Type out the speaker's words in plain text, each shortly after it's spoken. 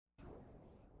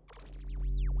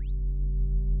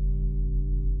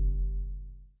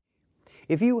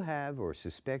If you have or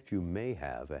suspect you may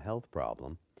have a health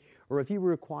problem, or if you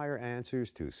require answers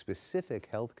to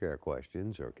specific healthcare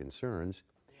questions or concerns,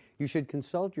 you should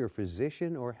consult your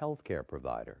physician or healthcare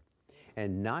provider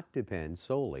and not depend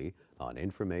solely on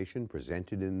information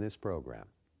presented in this program.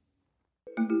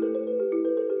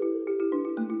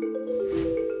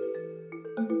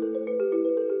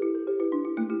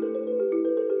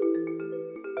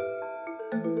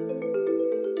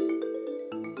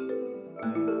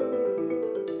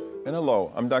 And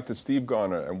hello, I'm Dr. Steve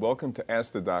Garner, and welcome to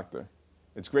Ask the Doctor.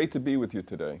 It's great to be with you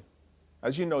today.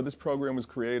 As you know, this program was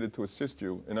created to assist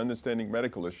you in understanding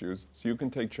medical issues so you can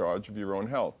take charge of your own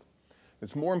health.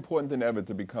 It's more important than ever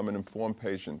to become an informed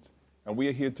patient, and we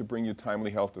are here to bring you timely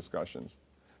health discussions.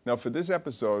 Now, for this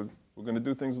episode, we're going to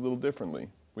do things a little differently.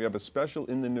 We have a special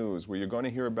In the News where you're going to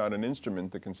hear about an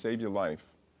instrument that can save your life.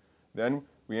 Then,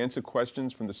 we answer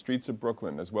questions from the streets of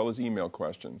Brooklyn, as well as email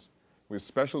questions. We have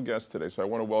special guests today, so I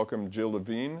want to welcome Jill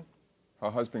Levine, her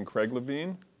husband Craig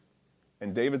Levine,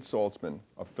 and David Saltzman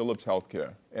of Philips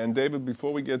Healthcare. And David,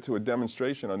 before we get to a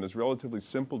demonstration on this relatively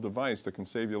simple device that can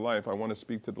save your life, I want to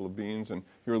speak to the Levines and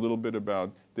hear a little bit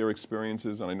about their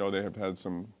experiences, and I know they have had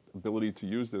some ability to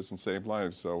use this and save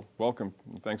lives. So welcome,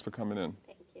 and thanks for coming in.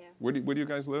 Thank you. Where do you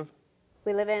guys live?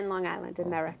 We live in Long Island, in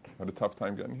Merrick. Had a tough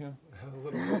time getting here? A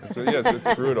little bit. So, yes,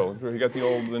 it's brutal. You got the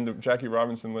old Jackie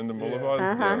Robinson, Linda Boulevard?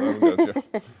 Uh-huh. Yeah, that was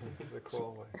it, The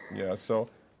crawlway. yeah, so,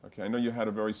 okay, I know you had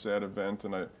a very sad event,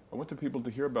 and I want the people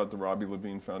to hear about the Robbie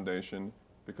Levine Foundation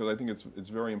because I think it's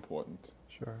very important.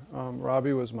 Sure.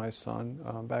 Robbie was my son.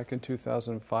 Back in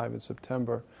 2005 in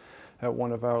September at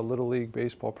one of our Little League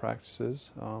baseball practices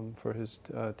for his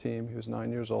team. He was 9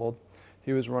 years old.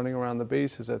 He was running around the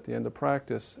bases at the end of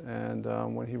practice, and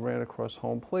when he ran across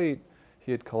home plate,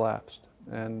 he had collapsed.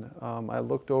 And I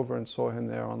looked over and saw him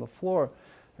there on the floor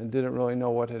and didn't really know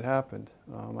what had happened.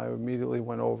 I immediately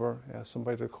went over, asked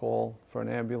somebody to call for an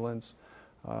ambulance.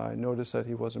 I noticed that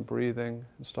he wasn't breathing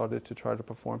and started to try to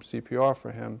perform CPR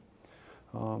for him.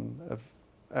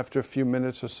 After a few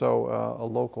minutes or so, a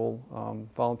local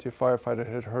volunteer firefighter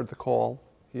had heard the call.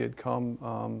 He had come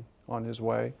on his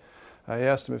way. I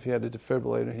asked him if he had a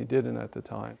defibrillator. He didn't at the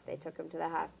time. They took him to the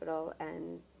hospital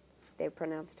and they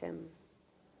pronounced him.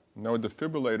 Now, a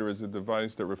defibrillator is a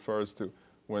device that refers to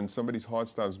when somebody's heart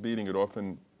stops beating, it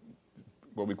often,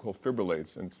 what we call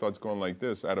fibrillates, and starts going like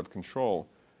this, out of control.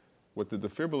 What the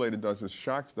defibrillator does is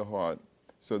shocks the heart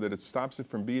so that it stops it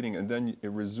from beating, and then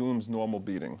it resumes normal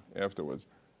beating afterwards.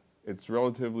 It's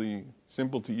relatively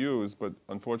simple to use, but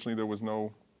unfortunately there was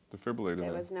no defibrillator there.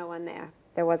 There was no one there.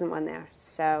 There wasn't one there.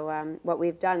 So what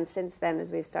we've done since then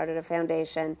is we've started a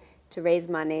foundation to raise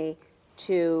money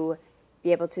to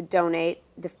be able to donate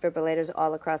defibrillators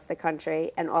all across the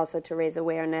country and also to raise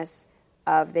awareness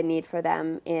of the need for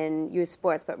them in youth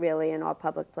sports, but really in all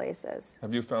public places.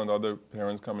 Have you found other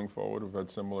parents coming forward who've had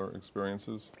similar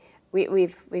experiences?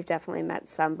 We've definitely met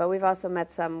some, but we've also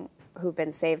met some who've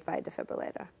been saved by a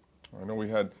defibrillator. I know we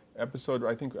had an episode,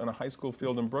 I think, on a high school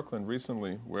field in Brooklyn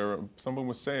recently where someone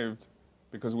was saved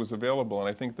because it was available, and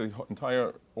I think the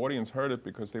entire audience heard it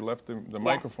because they left the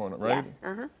microphone, right? Yes.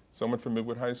 Uh-huh. Someone from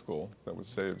Midwood High School that was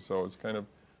saved, so it's kind of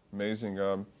amazing.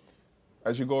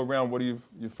 As you go around, what do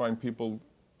you find people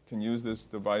can use this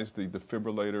device, the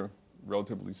defibrillator,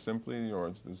 relatively simply, or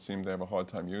does it seem they have a hard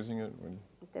time using it?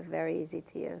 They're very easy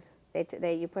to use.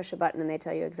 You push a button and they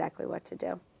tell you exactly what to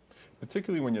do.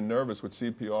 Particularly when you're nervous with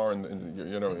CPR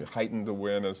and heightened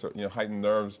awareness, heightened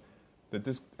nerves, that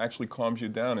this actually calms you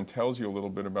down and tells you a little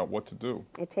bit about what to do.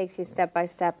 It takes you step by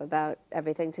step about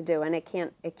everything to do, and it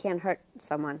can't hurt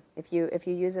someone. If you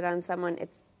use it on someone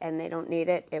and they don't need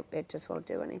it, it just won't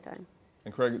do anything.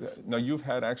 And Craig, now you've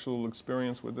had actual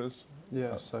experience with this?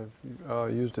 Yes,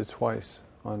 I've used it twice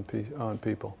on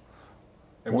people.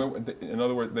 And in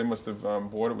other words, they must have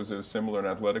bought it. Was it a similar an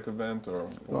athletic event, or?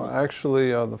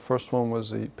 Actually, the first one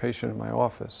was a patient in my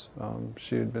office.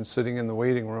 She had been sitting in the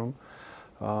waiting room,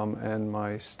 and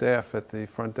my staff at the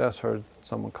front desk heard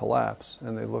someone collapse,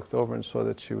 and they looked over and saw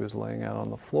that she was laying out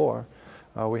on the floor.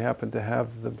 We happened to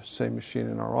have the same machine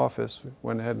in our office. We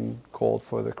went ahead and called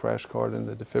for the crash cart and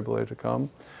the defibrillator to come.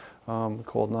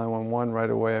 Called 911 right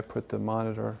away. I put the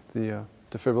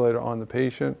defibrillator on the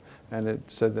patient, and it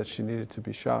said that she needed to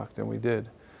be shocked, and we did.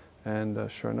 And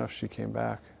sure enough, she came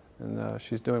back, and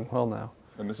she's doing well now.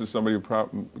 And this is somebody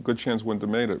who good chance wouldn't have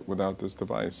made it without this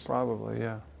device. Probably,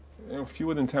 yeah.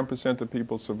 Fewer than 10% of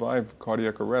people survive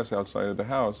cardiac arrest outside of the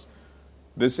house.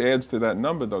 This adds to that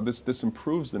number, though. This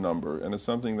improves the number, and it's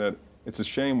something that it's a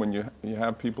shame when you you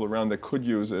have people around that could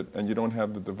use it and you don't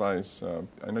have the device.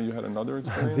 I know you had another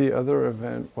experience? The other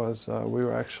event was we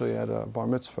were actually at a bar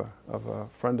mitzvah of a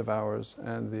friend of ours,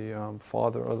 and the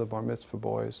father of the bar mitzvah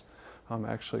boys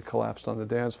actually collapsed on the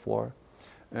dance floor.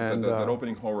 And that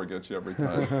opening horror gets you every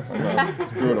time.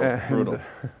 It's brutal, brutal.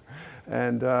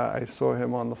 And I saw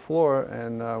him on the floor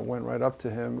and went right up to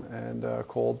him and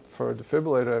called for a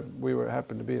defibrillator. We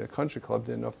happened to be in a country club,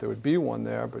 didn't know if there would be one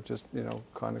there, but just, you know,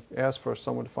 kind of asked for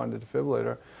someone to find a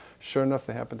defibrillator. Sure enough,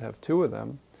 they happened to have two of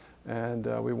them. And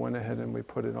we went ahead and we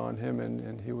put it on him,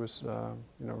 and he was,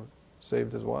 you know,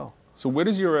 saved as well. So where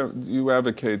does you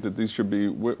advocate that these should be,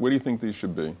 where do you think these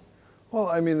should be? Well,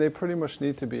 I mean, they pretty much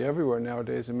need to be everywhere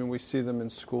nowadays. I mean, we see them in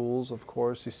schools, of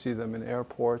course. You see them in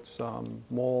airports,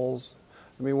 malls.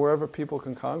 I mean, wherever people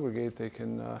can congregate, they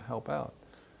can help out.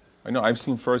 I know, I've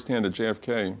seen firsthand at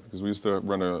JFK, because we used to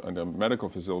run a medical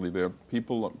facility there,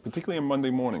 people, particularly on Monday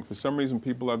morning, for some reason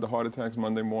people have the heart attacks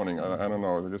Monday morning. I don't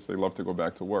know, I guess they love to go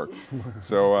back to work.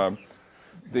 So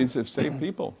these have saved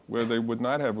people where they would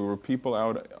not have, where people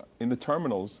out in the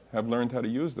terminals have learned how to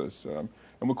use this. And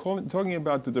we're talking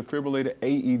about the defibrillator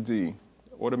AED,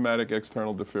 automatic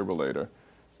external defibrillator.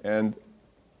 And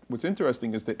what's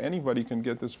interesting is that anybody can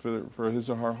get this for his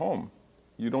or her home.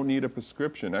 You don't need a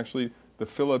prescription. Actually, the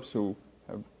Philips, who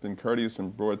have been courteous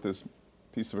and brought this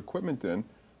piece of equipment in,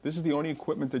 this is the only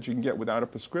equipment that you can get without a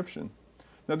prescription.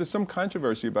 Now, there's some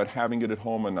controversy about having it at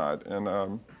home or not,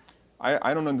 and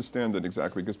I don't understand it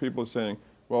exactly, because people are saying,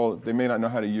 well, they may not know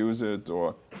how to use it,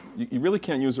 or you really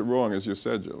can't use it wrong, as you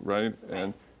said, Jill, right?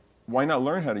 And why not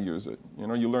learn how to use it? You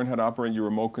know, you learn how to operate your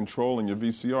remote control and your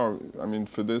VCR. I mean,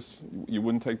 for this, you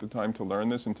wouldn't take the time to learn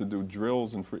this and to do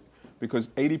drills, and because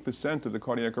 80% of the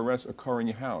cardiac arrests occur in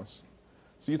your house.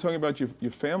 So you're talking about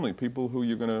your family, people who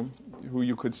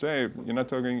you could save. You're not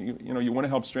talking, you know, you want to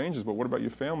help strangers, but what about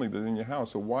your family that's in your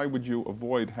house? So why would you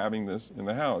avoid having this in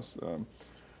the house?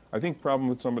 I think the problem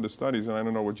with some of the studies, and I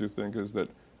don't know what you think, is that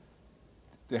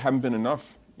there haven't been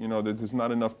enough, you know, that there's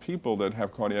not enough people that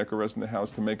have cardiac arrest in the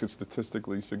house to make it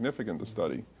statistically significant, the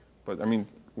study. But I mean,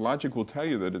 logic will tell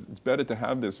you that it's better to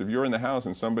have this. If you're in the house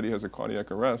and somebody has a cardiac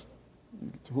arrest,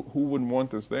 who wouldn't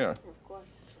want this there? Of course.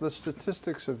 The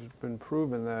statistics have been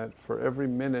proven that for every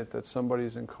minute that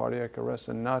somebody's in cardiac arrest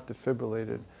and not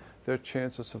defibrillated, their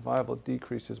chance of survival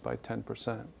decreases by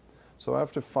 10%. So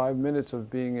after 5 minutes of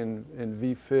being in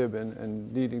VFib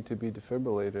and needing to be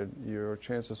defibrillated, your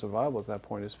chance of survival at that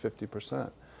point is 50%.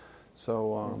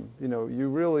 So, you know, you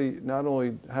really, not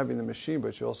only having the machine,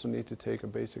 but you also need to take a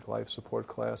basic life support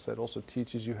class that also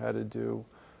teaches you how to do,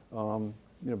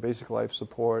 you know, basic life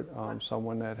support,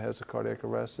 someone that has a cardiac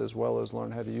arrest, as well as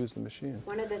learn how to use the machine.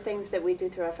 One of the things that we do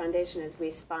through our foundation is we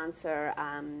sponsor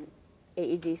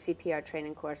AED CPR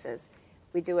training courses.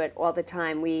 We do it all the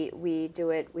time. We do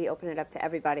it, we open it up to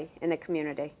everybody in the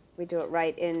community. We do it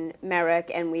right in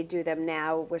Merrick, and we do them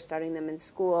now. We're starting them in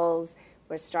schools.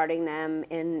 We're starting them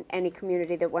in any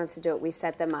community that wants to do it. We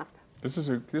set them up. This is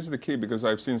the key, because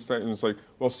I've seen statements like,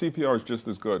 well, CPR is just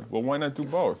as good. Well, why not do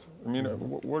both? I mean,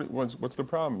 what's the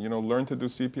problem? You know, learn to do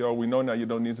CPR. We know now you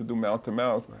don't need to do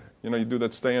mouth-to-mouth. Right. You know, you do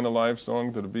that Stayin' Alive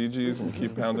song to the Bee Gees and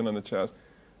keep pounding on the chest.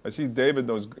 I see David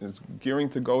is gearing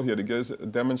to go here to give us a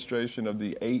demonstration of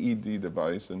the AED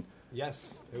device. And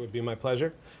yes, it would be my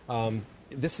pleasure.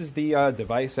 This is the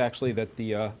device, actually, that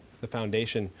the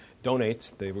foundation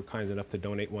donates. They were kind enough to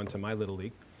donate one to my Little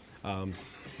League.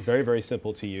 Very, very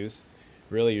simple to use.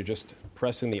 Really, you're just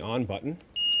pressing the on button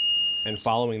and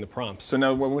following the prompts. So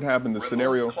now what would happen, the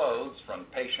scenario? Remove clothes from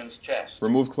patient's chest.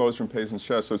 Remove clothes from patient's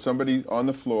chest. So somebody on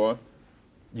the floor,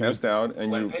 passed out,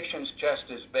 and when patient's chest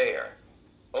is bare,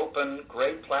 open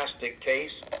gray plastic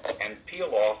case and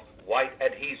peel off white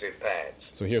adhesive pads.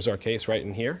 So here's our case right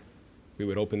in here. We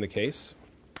would open the case.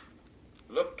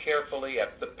 Look carefully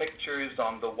at the pictures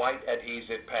on the white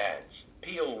adhesive pads.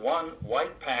 Peel one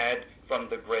white pad from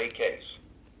the gray case.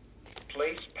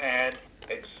 Place pad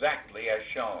exactly as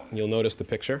shown. You'll notice the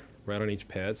picture right on each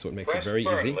pad, so it makes Press it very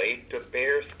easy. firmly to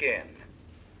bare skin.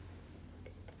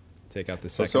 Take out the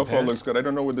second so far pad. looks good. I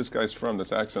don't know where this guy's from.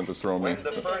 This accent is throwing me. When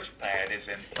the first pad is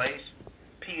in place,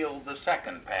 peel the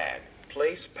second pad.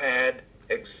 Place pad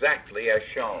exactly as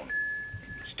shown.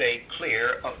 Stay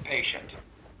clear of patient.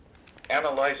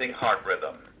 Analyzing heart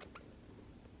rhythm.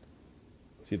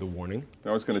 See the warning?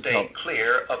 Now it's going to tell. Stay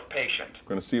clear of patient.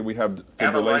 Going to see if we have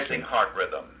Analyzing fibrillation. heart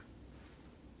rhythm.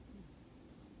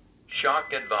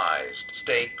 Shock advised.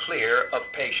 Stay clear of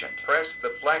patient. Press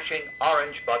the flashing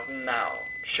orange button now.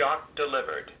 Shock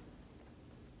delivered.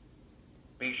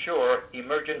 Be sure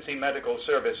emergency medical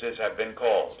services have been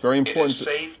called. It's very important. It is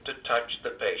safe to touch the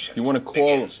patient. You want to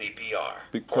call. Begin CPR.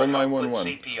 Call For help with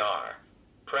 911. CPR.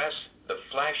 Press the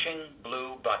flashing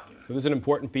blue button. So there's an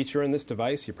important feature in this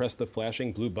device. You press the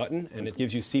flashing blue button, and it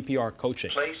gives you CPR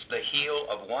coaching. Place the heel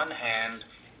of one hand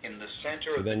in the center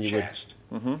So of then the you would chest,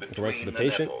 go right to the between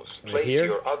patient, nipples. right Place here.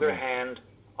 your other hand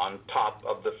on top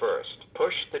of the first.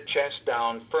 Push the chest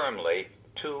down firmly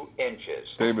 2 inches.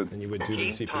 David. And you would do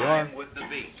the Keep CPR. time with the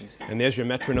beat. And there's your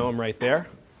metronome right there.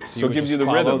 So it would gives just you the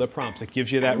follow rhythm. the prompts. It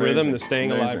gives you that Amazing. rhythm, the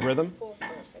staying alive Amazing. rhythm.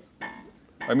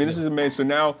 I mean, this is amazing. So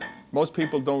now, most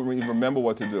people don't even remember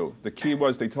what to do. The key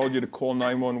was they told you to call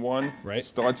 911, Right.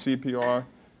 start CPR,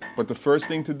 but the first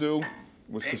thing to do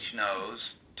was Pinch to nose,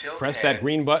 tilt Press head, that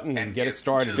green button and get it give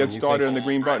started. two get started on the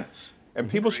green button. breaths. And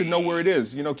people should know where it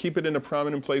is. You know, keep it in a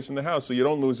prominent place in the house so you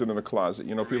don't lose it in the closet.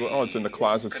 You know, people, oh, it's in the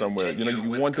closet somewhere. You know,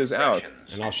 you want this out.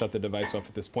 And I'll shut the device off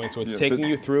at this point. So it's Yeah, taking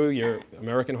you through your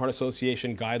American Heart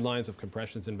Association guidelines of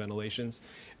compressions and ventilations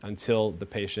until the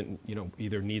patient,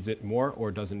 either needs it more or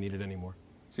doesn't need it anymore.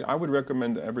 See, I would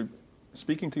recommend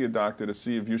speaking to your doctor to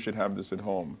see if you should have this at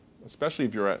home, especially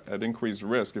if you're at increased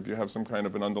risk, if you have some kind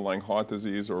of an underlying heart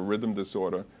disease or a rhythm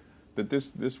disorder, that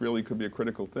this really could be a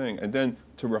critical thing. And then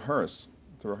to rehearse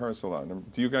a lot.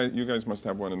 Do you guys must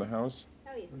have one in the house?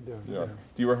 Oh, yeah. Yeah.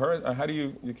 Do you rehearse? How do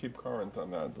you keep current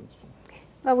on that?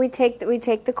 Well, we take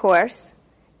the course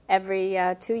every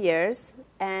 2 years,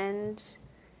 and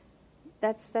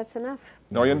that's enough.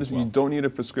 No, I understand. You don't need a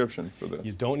prescription for this.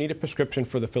 You don't need a prescription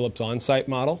for the Philips on-site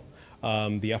model.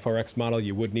 The FRX model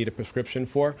you would need a prescription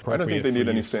for. I don't think they appropriate need for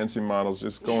any use. fancy models.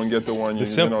 Just go and get the one.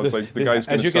 It's like the guy's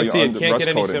going as to you sell can you see, it under can't rust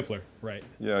get any coating. simpler. Right.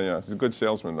 Yeah. He's a good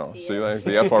salesman, though. See, that's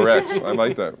the FRX. I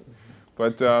like that.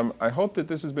 But I hope that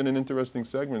this has been an interesting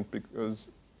segment because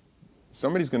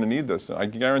somebody's going to need this. I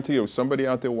guarantee you, somebody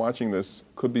out there watching this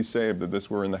could be saved if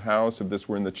this were in the house, if this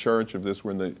were in the church, if this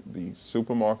were in the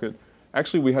supermarket.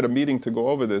 Actually, we had a meeting to go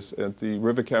over this at the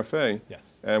River Cafe.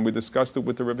 Yes. And we discussed it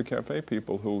with the River Cafe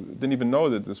people who didn't even know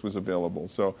that this was available.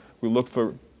 So we looked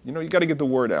for, you got to get the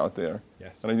word out there.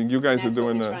 Yes. And I think you guys That's are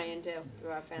doing what we that. try and do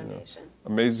through our foundation.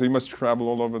 Amazing. So you must travel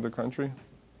all over the country?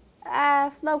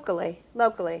 Locally.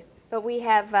 But we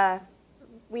have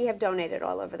donated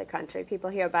all over the country. People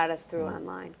hear about us through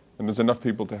online. And there's enough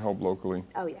people to help locally.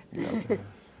 Oh, yeah.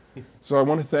 So I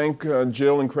want to thank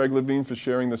Jill and Craig Levine for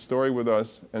sharing the story with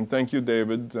us. And thank you,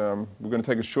 David. We're going to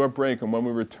take a short break, and when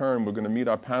we return, we're going to meet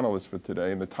our panelists for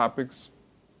today. And the topics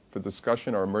for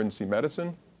discussion are emergency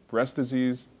medicine, breast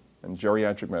disease, and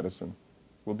geriatric medicine.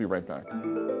 We'll be right back.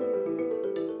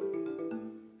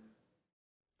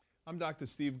 I'm Dr.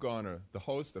 Steve Garner, the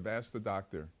host of Ask the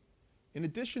Doctor. In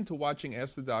addition to watching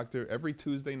Ask the Doctor every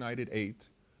Tuesday night at 8,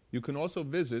 you can also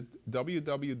visit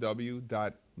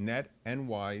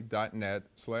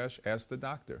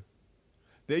www.netny.net/askthedoctor.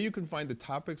 There you can find the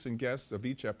topics and guests of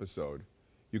each episode.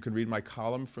 You can read my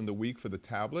column from the week for the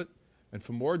tablet, and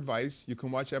for more advice, you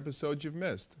can watch episodes you've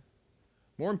missed.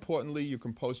 More importantly, you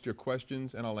can post your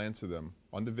questions and I'll answer them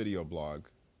on the video blog.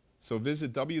 So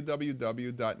visit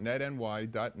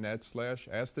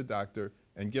www.netny.net/askthedoctor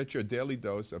and get your daily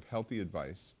dose of healthy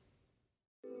advice.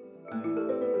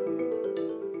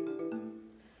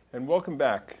 And welcome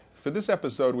back. For this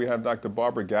episode, we have Dr.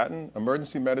 Barbara Gatton,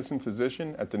 emergency medicine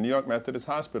physician at the New York Methodist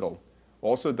Hospital.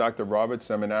 Also, Dr. Robert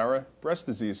Seminara, breast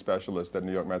disease specialist at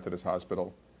New York Methodist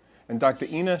Hospital. And Dr.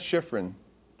 Ina Schifrin,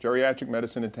 geriatric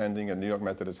medicine attending at New York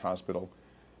Methodist Hospital.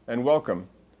 And welcome.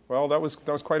 Well, that was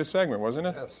quite a segment, wasn't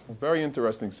it? Yes. A very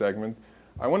interesting segment.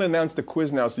 I want to announce the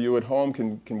quiz now so you at home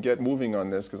can get moving on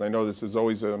this, because I know this is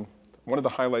always one of the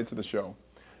highlights of the show.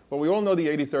 Well, we all know the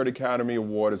 83rd Academy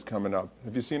Award is coming up.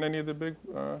 Have you seen any of the big,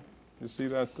 you see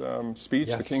that speech,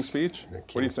 Yes. the King's speech? The What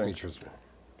do you King's think? speech was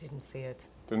Didn't see it.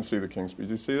 Didn't see the King's speech.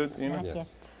 Did you see it, Ina? Not Yes. yet.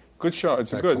 Good show.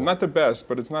 It's good. Excellent. Not the best,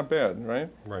 but it's not bad, right?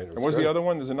 Right, it And was what's the good. other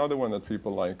one? There's another one that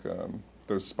people like. Not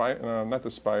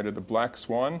the spider, the black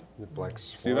swan. the Black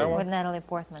Swan. See that one? With Natalie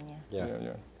Portman, yeah. Yeah.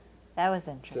 Yeah. That was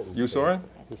interesting. Didn't You see saw it?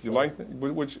 Yes. You liked it?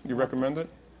 Which you recommend it?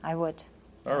 I would.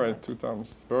 All right, 2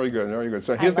 thumbs. Very good, very good.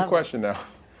 So here's the love it. question now.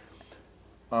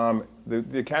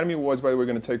 The Academy Awards, by the way, are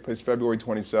going to take place February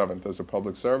 27th as a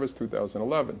public service,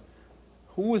 2011.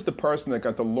 Who was the person that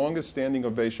got the longest standing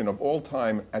ovation of all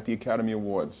time at the Academy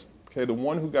Awards? Okay, the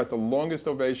one who got the longest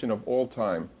ovation of all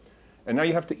time. And now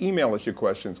you have to email us your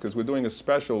questions because we're doing a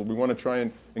special. We want to try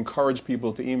and encourage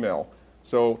people to email.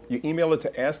 So you email it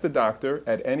to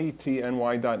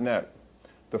askthedoctor@netny.net.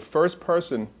 The first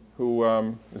person who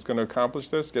is going to accomplish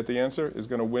this, get the answer, is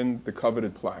going to win the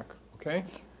coveted plaque, okay?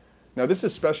 Now this is a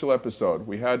special episode.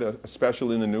 We had a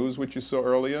special in the news, which you saw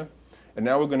earlier, And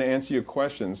now we're going to answer your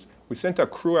questions. We sent our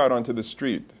crew out onto the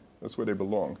street. That's where they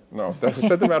belong. No, we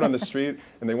sent them out on the street,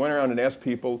 and they went around and asked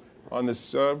people on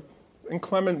this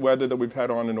inclement weather that we've had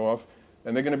on and off,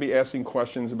 and they're going to be asking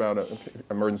questions about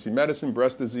emergency medicine,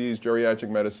 breast disease, geriatric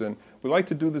medicine. We like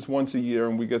to do this once a year,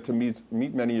 and we get to meet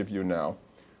many of you now.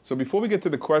 So before we get to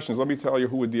the questions, let me tell you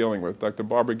who we're dealing with. Dr.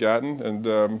 Barbara Gatton, and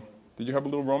did you have a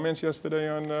little romance yesterday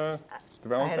on the Valentine's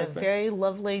Day? I had a very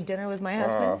lovely dinner with my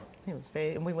husband. It was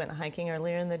and we went hiking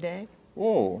earlier in the day.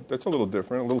 Oh, that's a little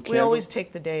different. A little candle. We always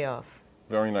take the day off.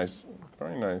 Very nice,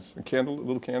 very nice. A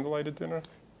little candlelight at dinner?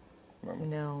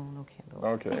 No candle.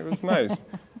 Okay, it was nice.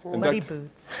 Muddy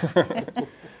boots.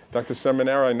 Dr.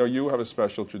 Seminara, I know you have a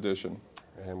special tradition.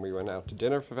 And we went out to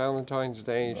dinner for Valentine's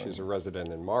Day. She's a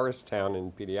resident in Morristown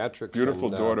in pediatrics. Beautiful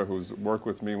daughter who's worked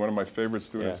with me, one of my favorite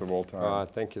students of all time.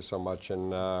 Thank you so much.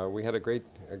 And we had a great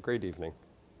evening.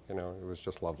 You know, it was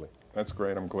just lovely. That's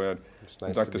great. I'm glad. It's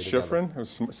nice Dr. Schifrin,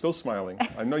 who's still smiling.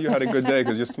 I know you had a good day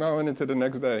because you're smiling into the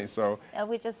next day. So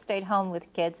We just stayed home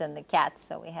with kids and the cats,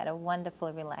 so we had a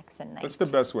wonderful, relaxing night. that's the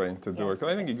best way to do it. 'Cause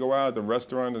I think you go out, the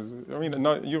restaurant is,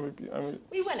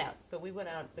 We went out, but we went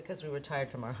out because we were tired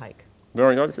from our hike.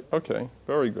 Okay,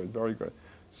 very good, very good.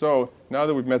 So now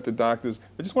that we've met the doctors,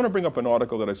 I just want to bring up an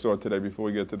article that I saw today before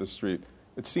we get to the street.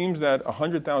 It seems that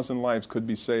 100,000 lives could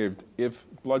be saved if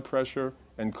blood pressure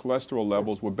and cholesterol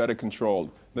levels were better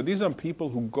controlled. Now these are people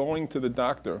who are going to the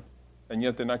doctor, and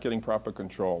yet they're not getting proper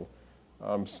control.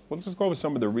 So let's just go over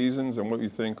some of the reasons and what you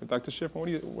think. Dr.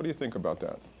 Schiffman, what do you think about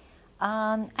that?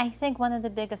 I think one of the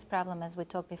biggest problems, as we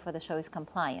talked before the show, is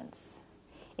compliance.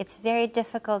 It's very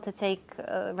difficult to take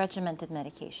regimented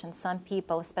medication. Some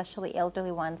people, especially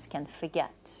elderly ones, can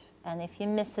forget. And if you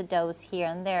miss a dose here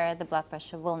and there, the blood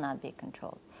pressure will not be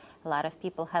controlled. A lot of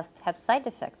people have side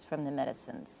effects from the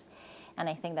medicines. And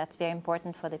I think that's very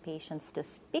important for the patients to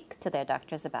speak to their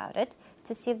doctors about it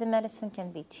to see if the medicine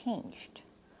can be changed.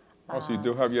 Oh, so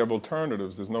you have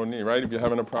alternatives. There's no need, right? If you're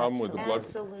having a problem with the blood.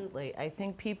 Absolutely. I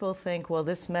think people think, well,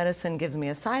 this medicine gives me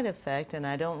a side effect and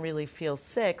I don't really feel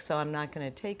sick, so I'm not going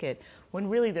to take it. When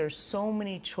really there's so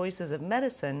many choices of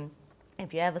medicine,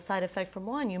 if you have a side effect from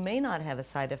one, you may not have a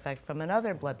side effect from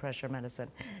another blood pressure medicine.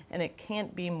 And it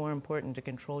can't be more important to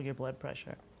control your blood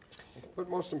pressure. But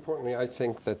most importantly, I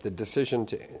think that the decision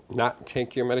to not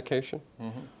take your medication,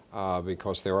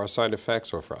 because there are side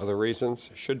effects or for other reasons,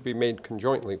 should be made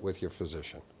conjointly with your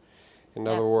physician. In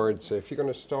other words, if you're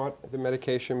going to start the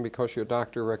medication because your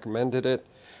doctor recommended it,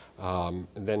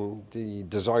 then the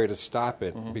desire to stop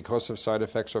it because of side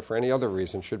effects or for any other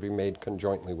reason should be made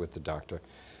conjointly with the doctor.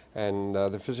 And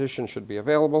the physician should be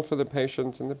available for the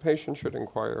patient, and the patient should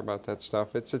inquire about that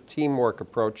stuff. It's a teamwork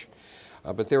approach.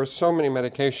 But there are so many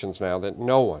medications now that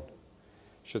no one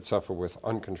should suffer with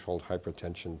uncontrolled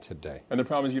hypertension today. And the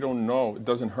problem is you don't know. It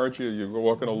doesn't hurt you. You're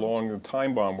walking along a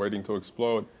time bomb waiting to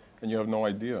explode, and you have no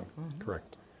idea.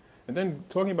 Correct. And then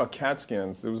talking about CAT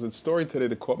scans, there was a story today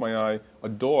that caught my eye. A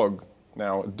dog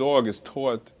is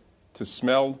taught to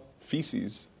smell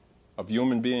feces of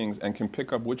human beings and can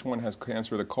pick up which one has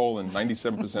cancer of the colon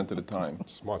 97% of the time.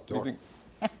 Smart dog.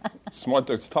 Smart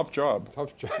dog. It's a tough job.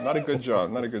 Tough job. Not a good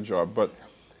job. Not a good job. But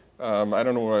I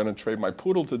don't know if I'm going to trade my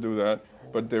poodle to do that.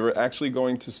 But they're actually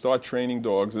going to start training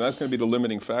dogs, and that's going to be the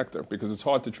limiting factor because it's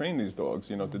hard to train these dogs,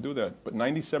 to do that. But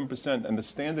 97%, and the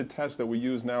standard test that we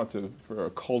use now for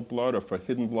occult blood or for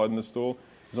hidden blood in the stool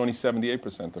is only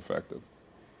 78% effective.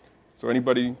 So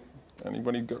anybody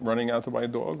running out to buy a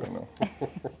dog or no?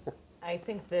 I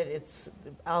think that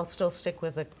I'll still stick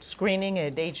with a screening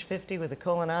at age 50 with a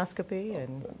colonoscopy.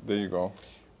 And there you go.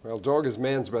 Well, dog is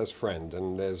man's best friend,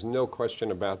 and there's no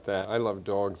question about that. I love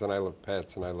dogs, and I love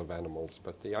pets, and I love animals,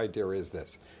 but the idea is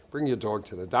this. Bring your dog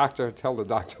to the doctor, tell the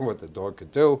doctor what the dog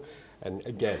could do, and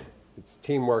again, it's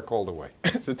teamwork all the way.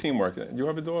 It's a teamwork. You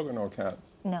have a dog or no cat?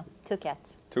 No, 2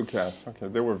 cats. 2 cats. Okay,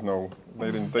 they couldn't smell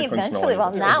Eventually, well,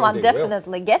 anything. now I'm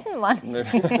definitely getting one.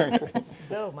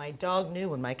 though my dog knew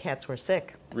when my cats were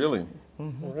sick. Really?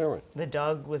 Really? The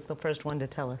dog was the first one to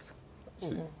tell us.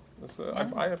 See,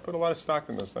 I put a lot of stock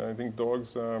in this. I think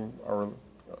dogs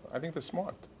I think they're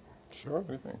smart. Sure. What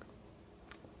do you think?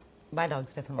 My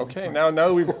dog's definitely Okay, smart. now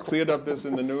that we've cleared up this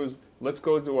in the news, let's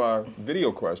go to our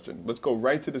video question. Let's go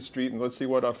right to the street and let's see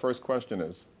what our first question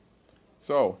is.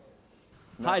 So.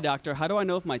 Hi, doctor. How do I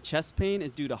know if my chest pain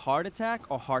is due to heart attack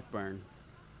or heartburn?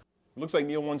 It looks like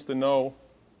Neil wants to know,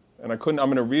 and I'm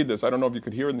going to read this. I don't know if you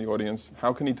could hear it in the audience.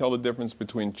 How can he tell the difference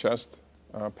between chest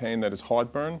pain that is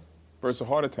heartburn versus a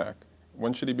heart attack?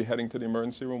 When should he be heading to the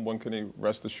emergency room? When can he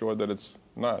rest assured that it's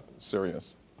not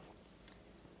serious?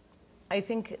 I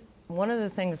think One of the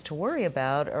things to worry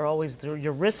about are always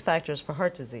your risk factors for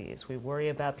heart disease. We worry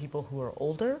about people who are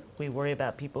older. We worry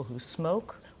about people who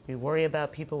smoke. We worry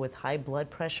about people with high blood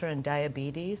pressure and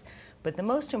diabetes. But the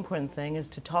most important thing is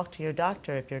to talk to your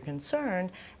doctor if you're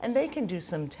concerned, and they can do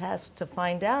some tests to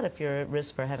find out if you're at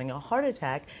risk for having a heart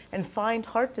attack and find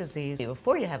heart disease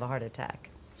before you have a heart attack.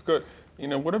 It's good. You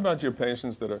know, what about your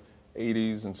patients that are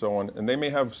 80s and so on, and they may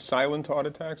have silent heart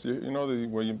attacks, they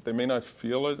may not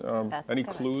feel it? Any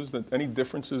correct. clues, any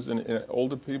differences in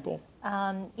older people?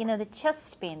 You know, the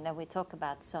chest pain that we talk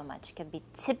about so much can be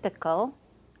typical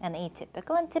and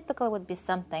atypical. And typical would be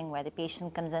something where the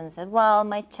patient comes in and says, well,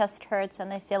 my chest hurts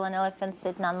and I feel an elephant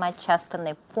sitting on my chest, and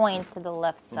they point to the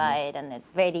left side and it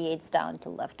radiates down to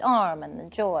left arm and the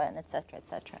jaw, and et cetera, et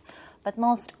cetera. But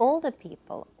most older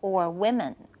people or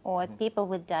women or people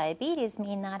with diabetes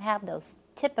may not have those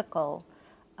typical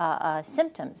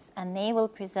symptoms, and they will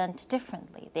present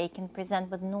differently. They can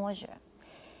present with nausea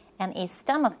and a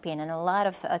stomach pain, and a lot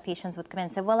of patients would come in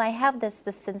and say, well, I have this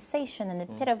sensation in the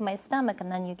pit of my stomach,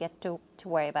 and then you get to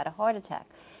worry about a heart attack.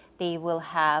 They will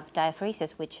have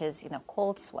diaphoresis, which is,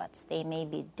 cold sweats. They may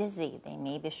be dizzy. They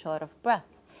may be short of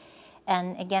breath.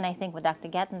 And again, I think what Dr.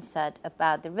 Gatton said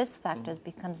about the risk factors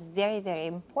becomes very, very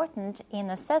important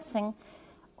in assessing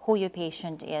who your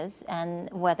patient is and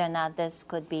whether or not this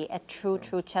could be a true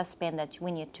chest pain that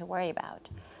we need to worry about.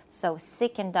 So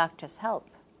seeking doctor's help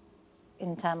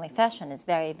in timely fashion is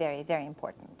very, very, very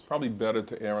important. Probably better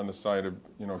to err on the side of,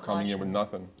 coming in with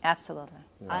nothing. Absolutely.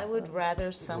 I would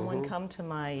rather someone come to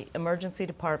my emergency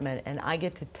department and I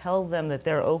get to tell them that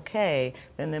they're okay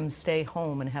than them stay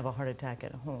home and have a heart attack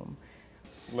at home.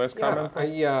 Last comment?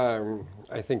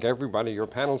 I think everybody, your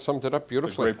panel summed it up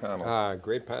beautifully. It's a great panel.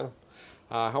 Great panel.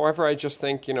 However, I just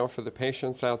think, for the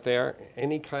patients out there,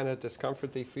 any kind of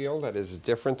discomfort they feel that is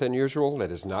different than usual,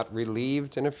 that is not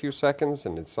relieved in a few seconds,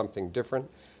 and it's something different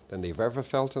than they've ever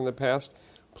felt in the past,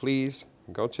 please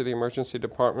go to the emergency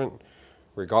department.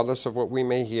 Regardless of what we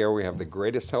may hear, we have the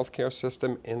greatest healthcare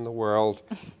system in the world.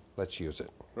 Let's use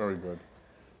it. Very good.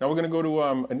 Now we're going to go to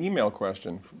an email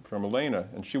question from Elena,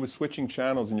 and she was switching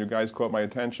channels, and you guys caught my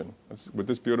attention. With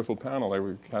this beautiful panel, I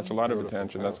would catch a lot of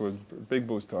attention. That's a big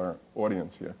boost to our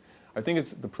audience here. I think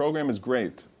the program is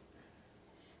great.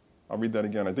 I'll read that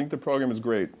again. I think the program is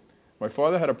great. My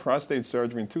father had a prostate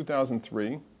surgery in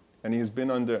 2003, and he has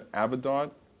been under Avodart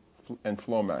and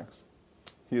Flomax.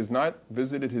 He has not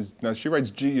visited his, now she writes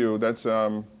GU, that's,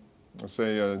 let's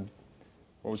say,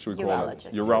 what should we call that?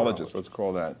 Urologist, let's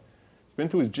call that. He's been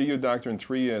to his GU doctor in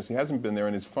 3 years. He hasn't been there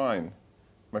and is fine.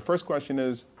 My first question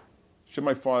is, should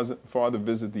my father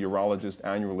visit the urologist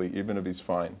annually, even if he's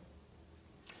fine?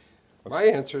 My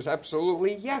answer is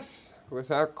absolutely yes,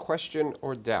 without question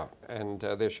or doubt. And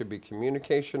there should be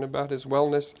communication about his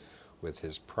wellness with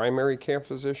his primary care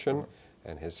physician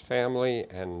and his family.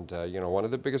 And, one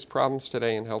of the biggest problems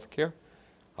today in healthcare,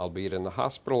 albeit in the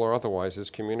hospital or otherwise, is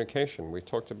communication. We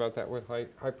talked about that with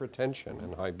hypertension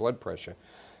and high blood pressure.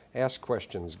 Ask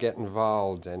questions, get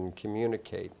involved, and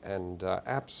communicate. And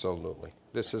absolutely,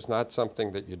 this is not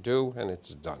something that you do, and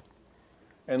it's done.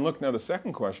 And look, now the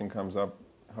second question comes up.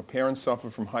 Her parents suffer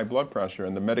from high blood pressure,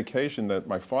 and the medication that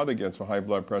my father gets for high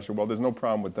blood pressure, well, there's no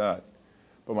problem with that.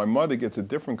 But my mother gets a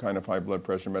different kind of high blood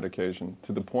pressure medication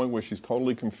to the point where she's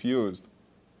totally confused.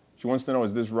 She wants to know,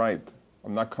 is this right?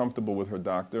 I'm not comfortable with her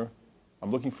doctor. I'm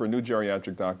looking for a new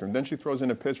geriatric doctor. And then she throws in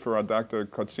a pitch for our Dr.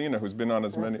 Kotsina, who's been on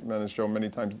his show many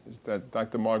times, that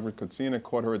Dr. Margaret Kotsina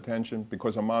caught her attention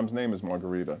because her mom's name is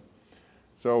Margarita.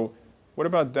 So what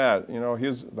about that?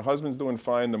 The husband's doing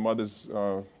fine, the mother's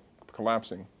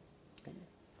collapsing.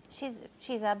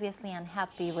 She's obviously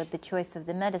unhappy with the choice of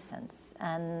the medicines.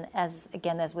 And as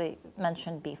we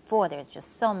mentioned before, there's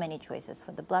just so many choices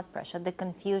for the blood pressure. The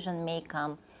confusion may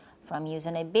come from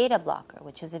using a beta blocker,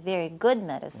 which is a very good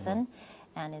medicine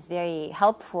and is very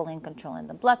helpful in controlling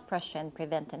the blood pressure and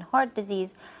preventing heart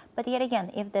disease. But yet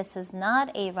again, if this is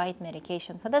not a right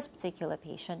medication for this particular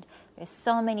patient, there's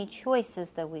so many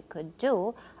choices that we could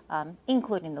do,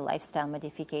 including the lifestyle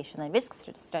modification and risk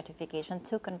stratification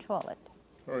to control it.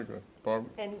 Very good. Barb?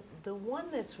 And the one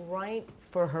that's right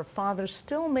for her father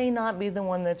still may not be the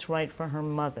one that's right for her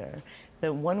mother.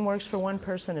 That one works for one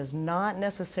person does not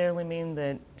necessarily mean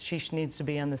that she needs to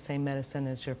be on the same medicine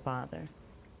as your father.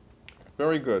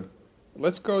 Very good.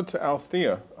 Let's go to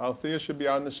Althea. Althea should be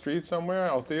out in the street somewhere.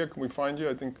 Althea, can we find you?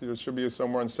 I think you should be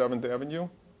somewhere on 7th Avenue.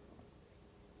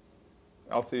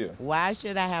 Althea. Why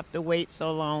should I have to wait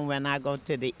so long when I go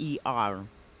to the ER?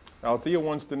 Althea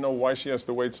wants to know why she has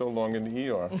to wait so long in the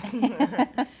ER.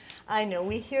 I know,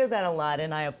 we hear that a lot,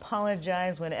 and I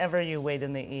apologize whenever you wait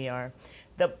in the ER.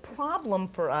 The problem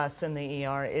for us in the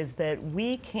ER is that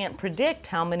we can't predict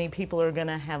how many people are going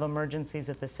to have emergencies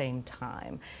at the same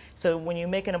time. So when you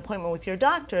make an appointment with your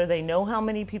doctor, they know how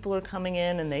many people are coming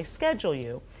in and they schedule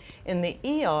you. In the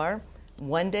ER,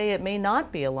 one day it may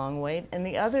not be a long wait, and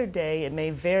the other day it may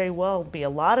very well be a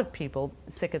lot of people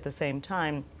sick at the same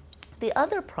time. The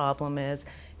other problem is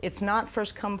it's not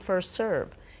first come, first serve.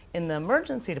 In the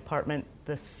emergency department,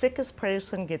 the sickest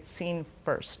person gets seen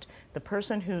first. The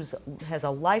person who has a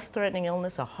life-threatening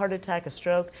illness, a heart attack, a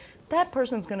stroke, that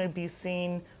person's going to be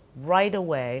seen right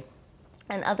away.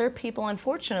 And other people,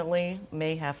 unfortunately,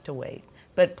 may have to wait.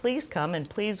 But please come and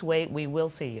please wait. We will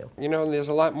see you. You know, and there's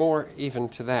a lot more even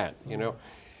to that, you know.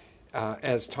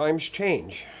 As times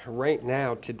change, right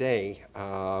now, today,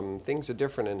 things are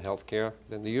different in healthcare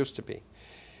than they used to be.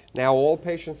 Now, all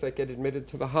patients that get admitted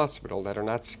to the hospital that are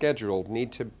not scheduled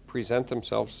need to present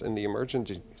themselves in the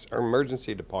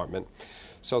emergency department,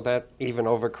 so that even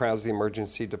overcrowds the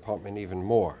emergency department even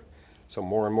more. So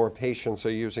more and more patients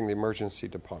are using the emergency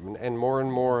department, and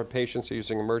more patients are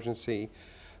using emergency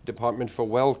department for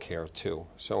well care too.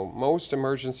 So most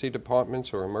emergency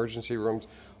departments or emergency rooms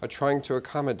are trying to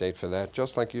accommodate for that,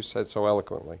 just like you said so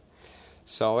eloquently.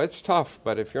 So it's tough,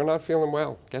 but if you're not feeling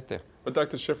well, get there. But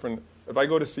Dr. Schifrin, if I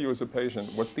go to see you as a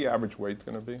patient, what's the average wait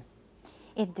going to be?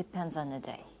 It depends on the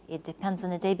day. It depends on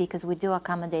the day because we do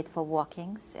accommodate for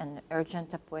walk-ins and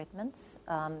urgent appointments.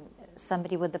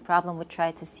 Somebody with the problem would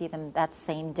try to see them that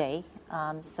same day.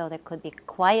 So there could be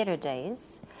quieter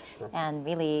days and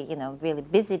really, really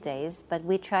busy days, but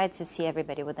we try to see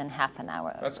everybody within half an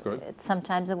hour. That's good.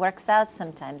 Sometimes it works out,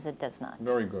 sometimes it does not.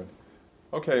 Very good.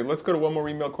 Okay, let's go to one more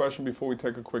email question before we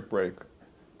take a quick break.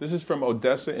 This is from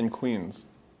Odessa in Queens.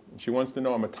 She wants to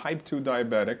know, I'm a type 2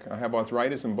 diabetic. I have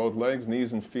arthritis in both legs,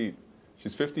 knees, and feet.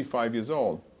 She's 55 years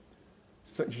old.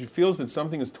 So she feels that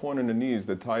something is torn in her knees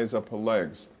that ties up her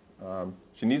legs.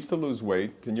 She needs to lose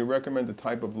weight. Can you recommend a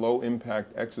type of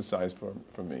low-impact exercise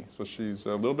for me? So she's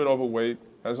a little bit overweight,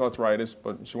 has arthritis,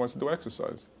 but she wants to do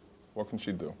exercise. What can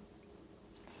she do?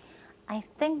 I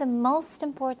think the most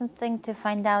important thing to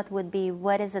find out would be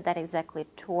what is it that exactly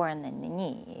torn in the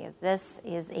knee. If this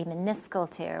is a meniscal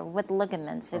tear with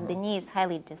ligaments, if the knee is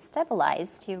highly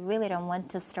destabilized, you really don't want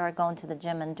to start going to the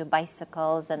gym and do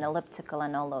bicycles and elliptical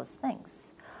and all those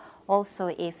things. Also,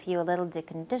 if you're a little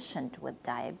deconditioned with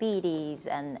diabetes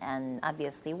and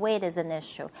obviously weight is an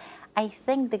issue, I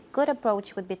think the good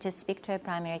approach would be to speak to a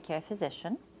primary care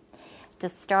physician, to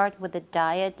start with the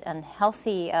diet and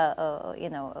healthy,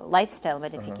 lifestyle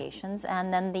modifications,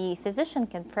 and then the physician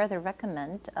can further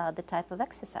recommend the type of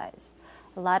exercise.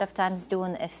 A lot of times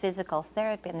doing a physical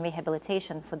therapy and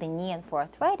rehabilitation for the knee and for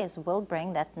arthritis will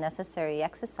bring that necessary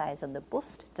exercise and the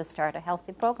boost to start a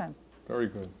healthy program. Very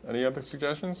good. Any other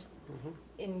suggestions?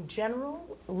 In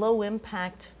general, low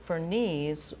impact for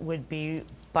knees would be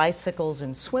bicycles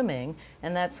and swimming,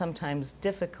 and that's sometimes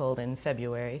difficult in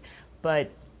February,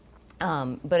 but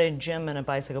a gym and a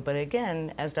bicycle. But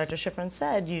again, as Dr. Schifrin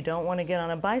said, you don't want to get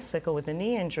on a bicycle with a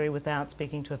knee injury without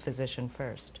speaking to a physician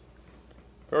first.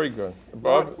 Very good.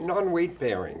 Bob? Non-weight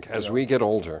bearing as we get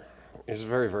older is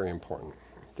very, very important.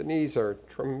 The knees are a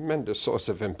tremendous source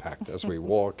of impact as we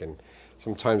walk, and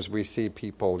sometimes we see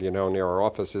people, near our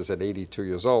offices at 82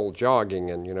 years old jogging,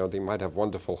 and, they might have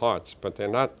wonderful hearts, but they're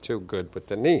not too good with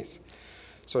the knees.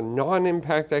 So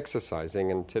non-impact exercising,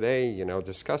 and today,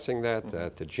 discussing that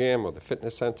at the gym or the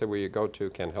fitness center where you go to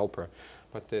can help her.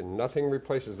 But nothing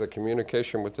replaces the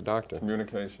communication with the doctor.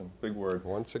 Communication, big word.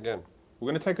 Once again. We're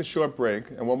going to take a short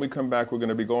break, and when we come back, we're going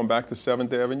to be going back to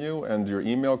 7th Avenue and your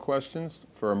email questions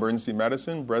for emergency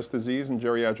medicine, breast disease, and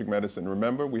geriatric medicine.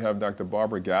 Remember, we have Dr.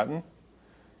 Barbara Gatton,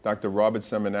 Dr. Robert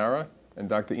Seminara, and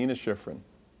Dr. Ina Schifrin.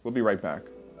 We'll be right back.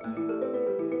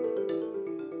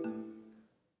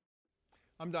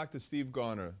 I'm Dr. Steve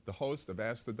Garner, the host of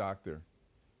Ask the Doctor.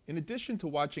 In addition to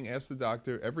watching Ask the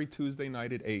Doctor every Tuesday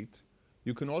night at 8,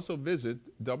 you can also visit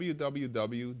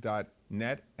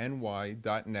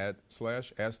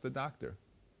www.netny.net/askthedoctor.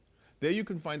 There you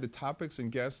can find the topics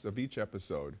and guests of each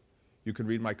episode. You can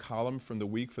read my column from the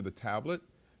week for the tablet,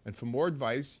 and for more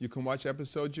advice, you can watch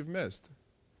episodes you've missed.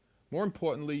 More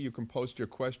importantly, you can post your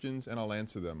questions and I'll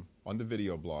answer them on the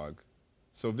video blog.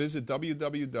 So visit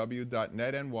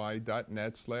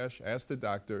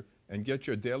www.netny.net/askthedoctor and get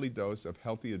your daily dose of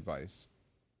healthy advice.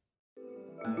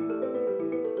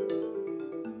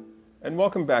 And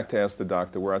welcome back to Ask the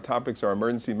Doctor, where our topics are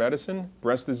emergency medicine,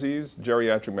 breast disease,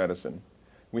 geriatric medicine.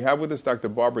 We have with us Dr.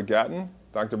 Barbara Gatton,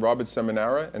 Dr. Robert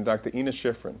Seminara, and Dr. Ina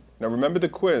Schifrin. Now remember the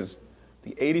quiz.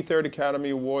 The 83rd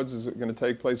Academy Awards is going to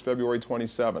take place February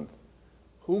 27th.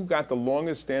 Who got the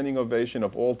longest standing ovation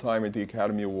of all time at the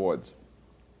Academy Awards?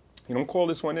 You don't call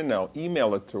this one in now.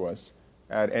 Email it to us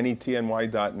at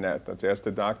netny.net. That's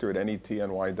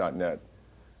askthedoctor@netny.net.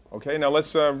 Okay, now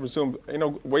let's resume.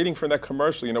 Waiting for that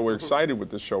commercial, we're excited with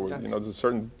the show. Yes.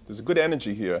 There's a good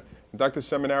energy here. And Dr.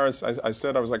 Seminaris, I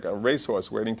said I was like a racehorse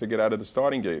waiting to get out of the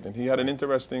starting gate, and he had an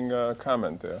interesting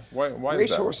comment there. Why is that?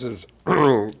 Racehorses,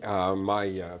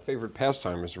 my favorite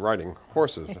pastime is riding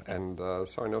horses, and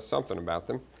so I know something about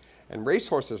them. And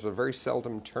racehorses are very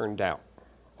seldom turned out,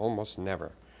 almost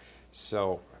never.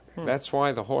 So that's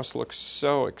why the horse looks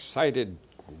so excited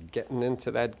getting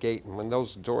into that gate, and when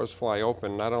those doors fly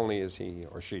open, not only is he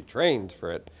or she trained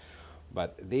for it,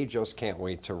 but they just can't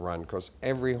wait to run, because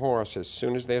every horse, as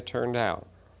soon as they're turned out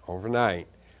overnight,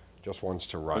 just wants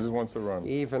to run. Just wants to run.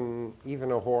 Even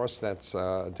a horse that's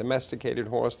a domesticated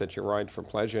horse that you ride for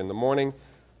pleasure in the morning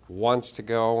wants to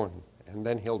go, and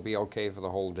then he'll be okay for the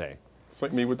whole day. It's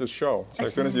like me with the show. So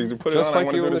as soon as you put it Just on, like I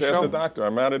want you to do in this the Ask the show. Doctor.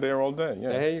 I'm out of there all day.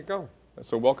 Yeah. There you go.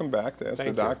 So welcome back to Ask the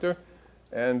Thank you. Doctor.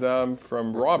 And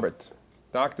from Robert,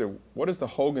 Doctor, what is the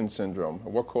Hogan syndrome?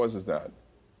 What causes that?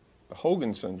 The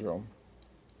Hogan syndrome.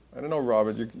 I don't know,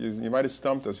 Robert. You might have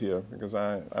stumped us here, because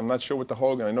I'm not sure what the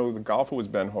Hogan. I know the golfer was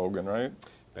Ben Hogan, right?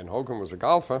 Ben Hogan was a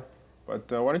golfer. But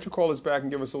why don't you call us back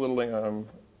and give us a little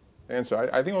answer?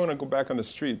 I think I want to go back on the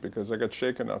street, because I got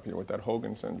shaken up here with that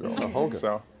Hogan syndrome. Hogan.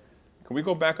 So can we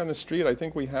go back on the street? I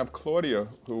think we have Claudia,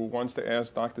 who wants to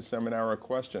ask Dr. Seminara a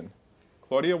question.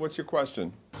 Claudia, what's your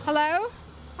question? Hello.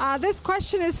 This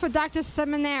question is for Dr.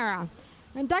 Seminara.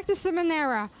 And Dr.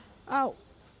 Seminara,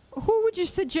 who would you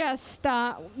suggest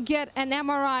get an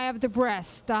MRI of the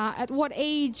breast? At what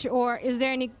age, or is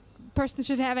there any person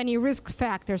should have any risk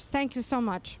factors? Thank you so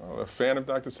much. A fan of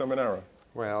Dr. Seminara.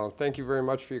 Well, thank you very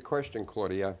much for your question,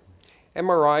 Claudia.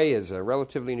 MRI is a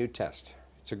relatively new test.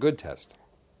 It's a good test.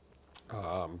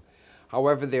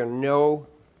 However, there are no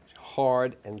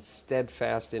hard and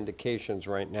steadfast indications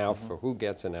right now for who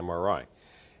gets an MRI.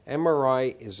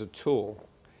 MRI is a tool,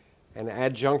 an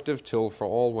adjunctive tool for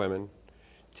all women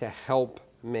to help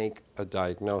make a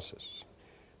diagnosis.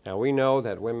 Now, we know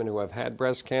that women who have had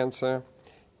breast cancer,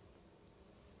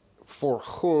 for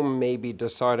whom maybe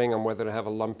deciding on whether to have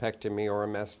a lumpectomy or a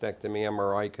mastectomy,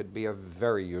 MRI could be a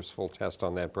very useful test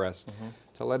on that breast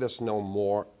to let us know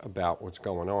more about what's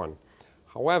going on.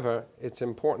 However, it's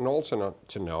important also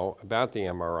to know about the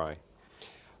MRI.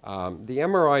 The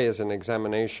MRI is an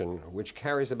examination which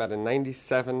carries about a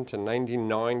 97 to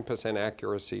 99%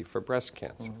 accuracy for breast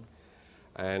cancer.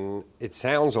 And it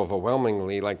sounds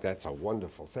overwhelmingly like that's a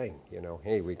wonderful thing.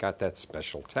 Hey, we got that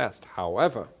special test.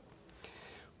 However,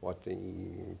 what the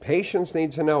patients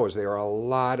need to know is there are a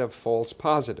lot of false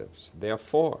positives.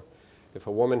 Therefore, if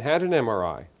a woman had an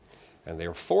MRI, and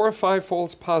there are 4 or 5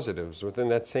 false positives within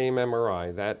that same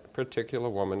MRI, that particular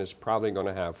woman is probably going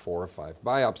to have 4 or 5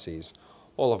 biopsies,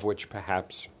 all of which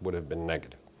perhaps would have been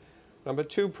negative. Number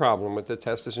 2 problem with the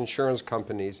test is insurance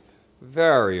companies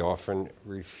very often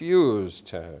refuse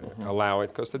to allow it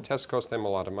because the test costs them a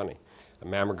lot of money. A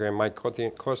mammogram might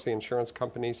cost the insurance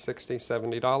company $60,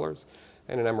 $70,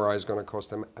 and an MRI is going to cost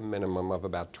them a minimum of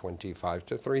about $2,500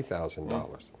 to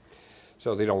 $3,000.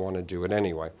 So they don't want to do it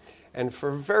anyway. And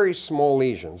for very small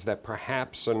lesions that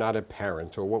perhaps are not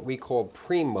apparent, or what we call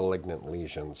pre-malignant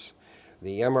lesions,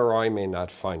 the MRI may not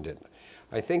find it.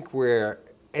 I think we're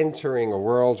entering a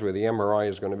world where the MRI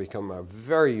is going to become a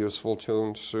very useful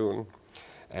tool soon,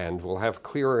 and we'll have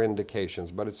clearer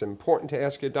indications. But it's important to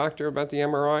ask your doctor about the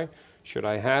MRI. Should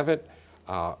I have it?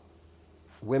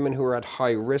 Women who are at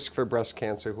high risk for breast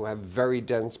cancer, who have very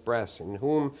dense breasts, in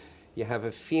whom you have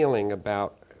a feeling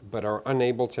about but are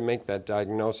unable to make that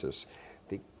diagnosis.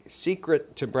 The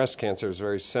secret to breast cancer is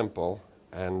very simple,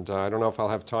 and I don't know if I'll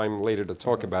have time later to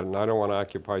talk about it, and I don't want to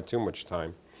occupy too much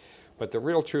time. But the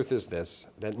real truth is this,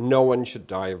 that no one should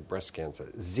die of breast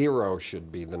cancer. 0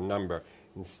 should be the number.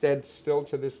 Instead, still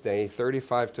to this day,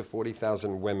 35,000 to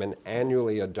 40,000 women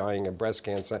annually are dying of breast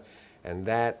cancer, and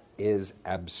that is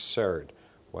absurd.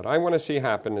 What I want to see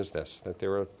happen is this, that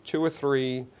there are 2 or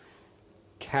 3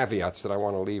 caveats that I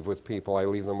want to leave with people. I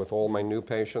leave them with all my new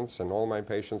patients and all my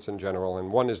patients in general,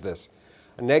 and one is this.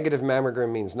 A negative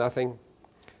mammogram means nothing.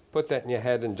 Put that in your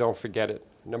head and don't forget it.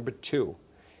 Number 2,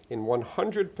 in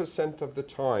 100% of the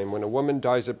time when a woman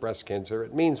dies of breast cancer,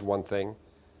 it means one thing.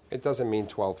 It doesn't mean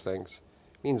 12 things.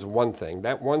 It means one thing.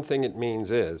 That one thing it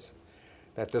means is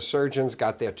that the surgeons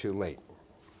got there too late.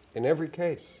 In every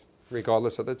case,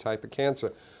 regardless of the type of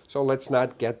cancer. So let's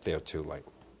not get there too late.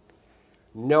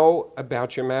 Know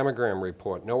about your mammogram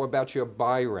report. Know about your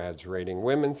BI-RADS rating.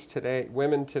 Women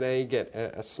today get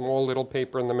a small little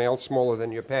paper in the mail, smaller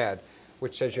than your pad,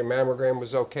 which says your mammogram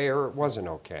was okay or it wasn't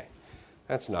okay.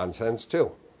 That's nonsense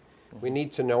too. We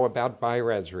need to know about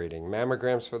BI-RADS reading.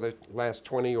 Mammograms for the last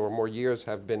 20 or more years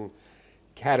have been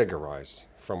categorized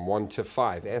from 1 to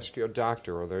 5. Ask your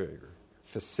doctor or the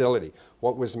facility,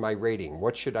 what was my rating?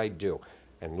 What should I do?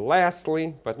 And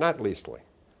lastly, but not leastly,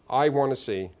 I want to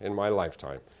see in my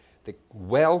lifetime the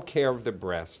well care of the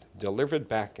breast delivered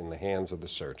back in the hands of the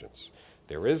surgeons.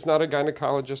 There is not a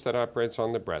gynecologist that operates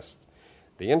on the breast.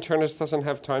 The internist doesn't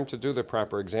have time to do the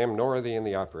proper exam, nor are they in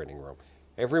the operating room.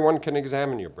 Everyone can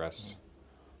examine your breasts,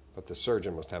 but the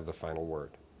surgeon must have the final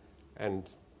word.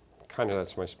 And kind of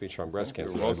that's my speech on breast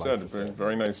cancer. Well said.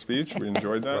 Very nice speech. We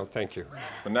enjoyed that. Well, thank you.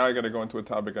 But now I got to go into a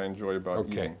topic I enjoy about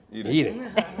Okay. eating.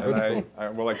 And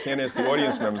I can't ask the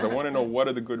audience members. I want to know what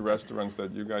are the good restaurants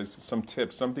that you guys, some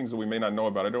tips, some things that we may not know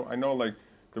about. I know like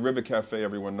the River Cafe,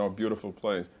 everyone know, beautiful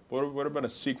place. But what about a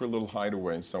secret little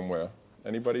hideaway somewhere?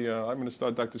 Anybody? I'm going to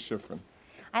start Dr. Schifrin.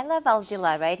 I love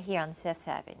Aldila right here on Fifth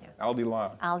Avenue.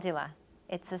 Aldila. Aldila.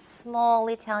 It's a small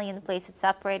Italian place. It's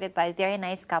operated by a very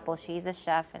nice couple. She's a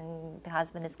chef, and the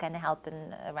husband is kind of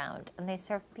helping around. And they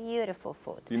serve beautiful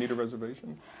food. Do you need a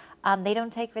reservation? They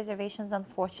don't take reservations,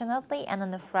 unfortunately. And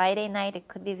on a Friday night, it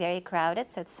could be very crowded.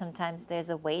 So sometimes there's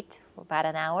a wait for about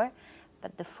an hour.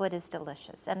 But the food is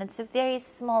delicious. And it's a very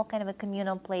small kind of a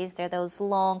communal place. There are those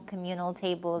long communal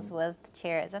tables with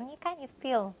chairs. And you kind of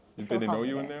feel Did they know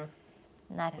you in there?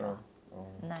 Not at all.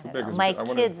 Not at big. all. My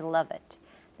kids love it.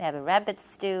 They have a rabbit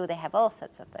stew. They have all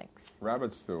sorts of things.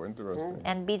 Rabbit stew, interesting.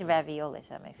 And beet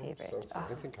raviolis are my favorite.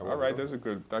 All right, there's a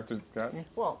good. Dr. Gatton?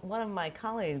 Well, one of my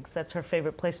colleagues, that's her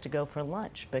favorite place to go for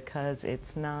lunch because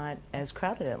it's not as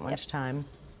crowded at lunchtime.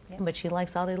 Yep. But she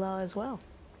likes Aldila as well.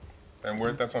 And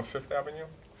that's on Fifth Avenue?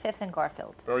 Fifth and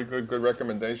Garfield. Very good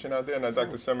recommendation out there. Now,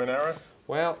 Dr. Seminara?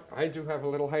 Well, I do have a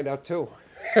little hideout too.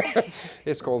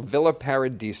 It's called Villa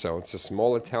Paradiso. It's a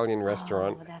small Italian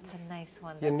restaurant. Oh, that's a nice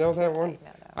one. You know that one?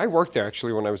 I worked there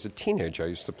actually when I was a teenager. I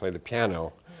used to play the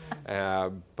piano.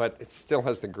 But it still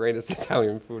has the greatest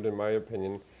Italian food, in my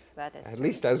opinion. That is at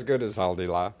least as good as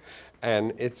Aldila.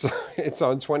 And it's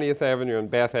on 20th Avenue and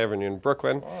Bath Avenue in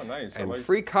Brooklyn. Oh, nice. And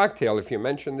free cocktail if you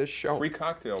mention this show. Free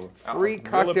cocktail. Free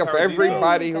cocktail for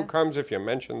everybody who comes if you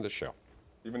mention the show.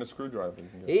 Even a screwdriver. You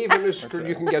can get. Even a screw.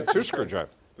 You can get 2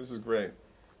 screwdrivers. This is great.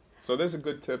 So there's a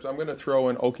good tips. I'm going to throw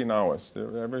in Okinawa's.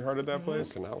 Ever heard of that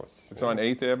place? Okinawa's. It's on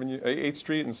 8th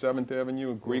Street and 7th Avenue,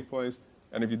 a Greek place.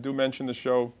 And if you do mention the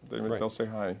show, they'll say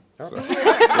hi. So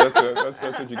that's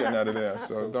what you're getting out of there.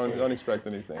 So don't expect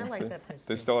anything. I like that place.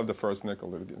 They still have the first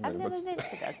nickel. I've never been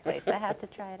to that place. I have to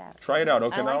try it out. Try it out,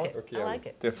 Okinawa. I like it. I like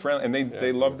it. They're friendly, and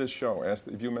they love this show.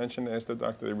 If you mention, ask the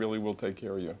doctor. They really will take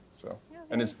care of you. So.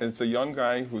 And it's a young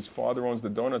guy whose father owns the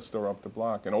donut store up the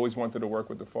block and always wanted to work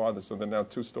with the father, so they're now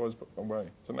 2 stores away.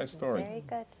 It's a nice story. Very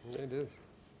good. It is.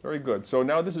 Very good. So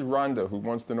now this is Rhonda, who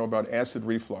wants to know about acid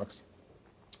reflux.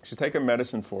 She's taking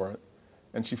medicine for it,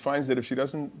 and she finds that if she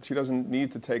doesn't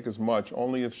need to take as much,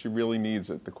 only if she really needs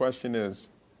it. The question is,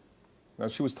 now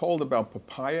she was told about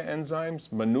papaya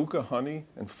enzymes, manuka honey,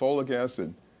 and folic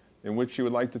acid, in which she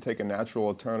would like to take a natural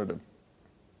alternative.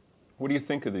 What do you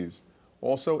think of these?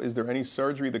 Also, is there any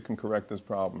surgery that can correct this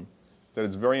problem? That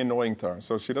it's very annoying to her.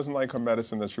 So she doesn't like her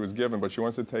medicine that she was given, but she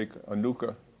wants to take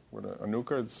Anuka.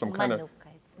 Anuka? It's some kind of... Manuka.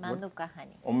 It's Manuka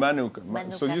honey. Oh, Manuka.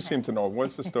 Manuka So you honey. seem to know.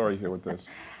 What's the story here with this?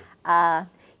 There are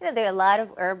a lot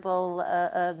of herbal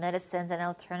medicines and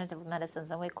alternative medicines,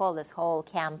 and we call this whole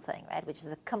CAM thing, right, which is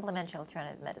a complementary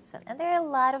alternative medicine. And there are a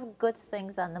lot of good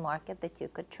things on the market that you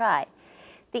could try.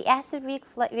 The acid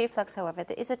reflux, however,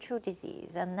 is a true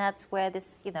disease, and that's where the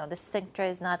sphincter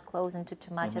is not closing too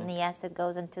much, and the acid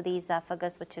goes into the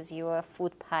esophagus, which is your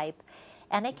food pipe,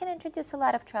 and it can introduce a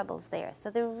lot of troubles there. So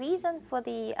the reason for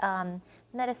the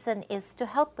medicine is to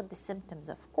help with the symptoms,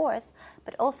 of course,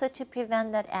 but also to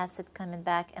prevent that acid coming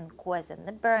back and causing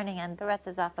the burning and Barrett's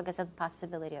esophagus and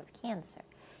possibility of cancer.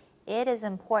 It is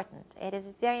important. It is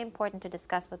very important to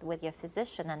discuss with your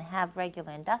physician and have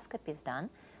regular endoscopies done,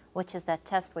 which is that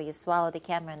test where you swallow the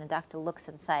camera and the doctor looks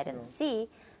inside and see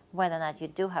whether or not you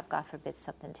do have, God forbid,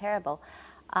 something terrible.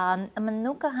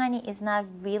 Manuka honey is not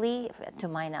really, to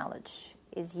my knowledge,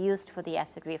 is used for the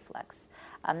acid reflux.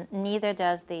 Neither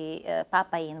does the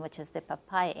papain, which is the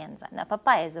papaya enzyme. Now,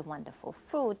 papaya is a wonderful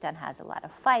fruit and has a lot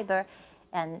of fiber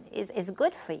and is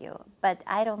good for you, but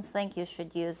I don't think you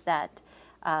should use that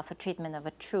for treatment of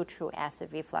a true acid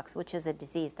reflux, which is a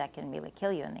disease that can really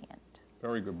kill you in the end.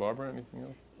 Very good. Barbara, anything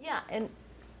else? Yeah,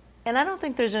 and I don't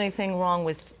think there's anything wrong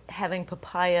with having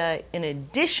papaya in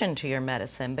addition to your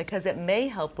medicine because it may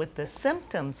help with the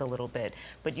symptoms a little bit,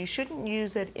 but you shouldn't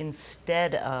use it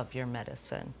instead of your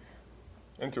medicine.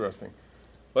 Interesting.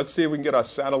 Let's see if we can get our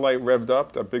satellite revved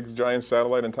up, that big giant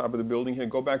satellite on top of the building here.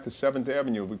 Go back to 7th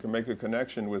Avenue. We can make a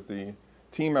connection with the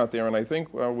team out there. And I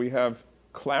think we have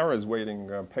Clara's waiting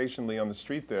patiently on the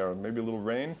street there. Maybe a little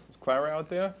rain. Is Clara out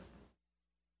there?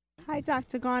 Hi,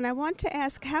 Dr. Garn. I want to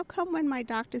ask, how come when my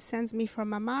doctor sends me for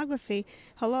mammography,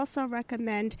 he'll also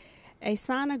recommend a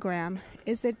sonogram?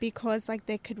 Is it because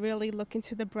they could really look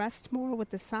into the breast more with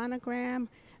the sonogram?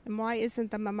 And why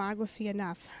isn't the mammography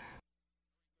enough?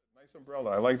 Nice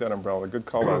umbrella. I like that umbrella. Good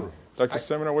color. Dr.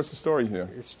 Seminer, what's the story here?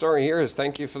 The story here is,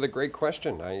 thank you for the great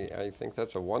question. I think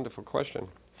that's a wonderful question.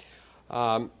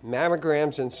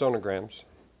 Mammograms and sonograms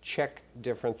check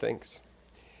different things.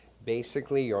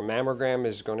 Basically, your mammogram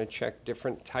is going to check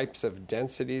different types of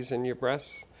densities in your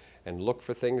breasts and look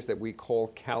for things that we call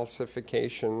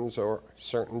calcifications or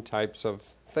certain types of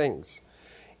things.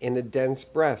 In a dense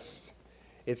breast,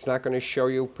 it's not going to show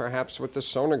you perhaps what the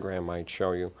sonogram might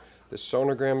show you. The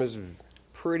sonogram is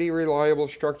pretty reliable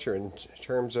structure in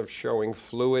terms of showing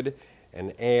fluid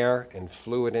and air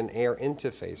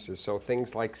interfaces. So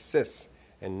things like cysts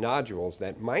and nodules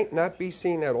that might not be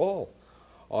seen at all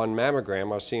on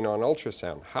mammogram are seen on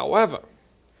ultrasound. However,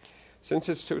 since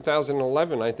it's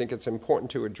 2011, I think it's important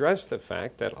to address the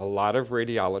fact that a lot of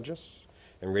radiologists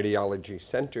and radiology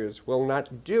centers will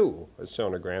not do a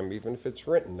sonogram, even if it's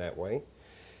written that way,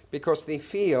 because they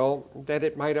feel that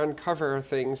it might uncover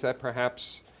things that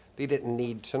perhaps they didn't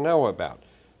need to know about.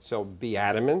 So be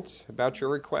adamant about your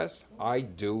request. I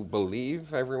do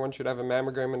believe everyone should have a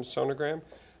mammogram and a sonogram,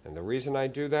 and the reason I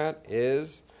do that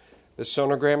is the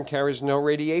sonogram carries no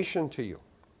radiation to you.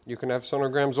 You can have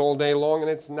sonograms all day long and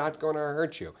it's not going to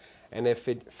hurt you. And if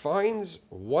it finds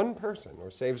one person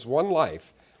or saves one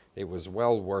life, it was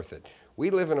well worth it. We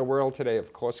live in a world today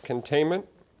of cost containment,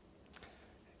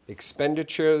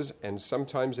 expenditures, and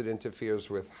sometimes it interferes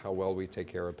with how well we take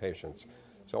care of patients.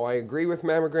 So I agree with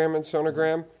mammogram and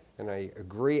sonogram, and I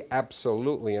agree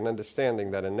absolutely in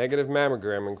understanding that a negative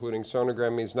mammogram, including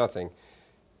sonogram, means nothing.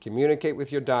 Communicate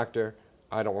with your doctor.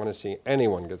 I don't want to see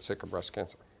anyone get sick of breast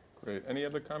cancer. Great. Any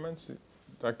other comments?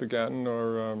 Dr. Gatton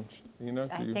or Ina?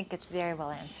 I think it's very well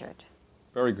answered.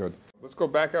 Very good. Let's go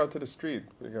back out to the street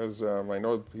because I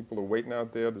know people are waiting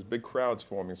out there. There's big crowds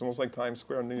forming. It's almost like Times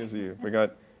Square on New Year's Eve. We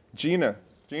got Gina.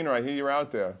 Gina, I hear you're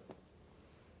out there.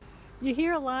 You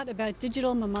hear a lot about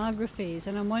digital mammographies,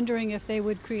 and I'm wondering if they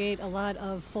would create a lot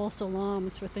of false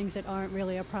alarms for things that aren't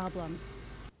really a problem.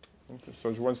 Okay,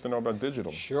 so she wants to know about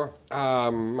digital. Sure.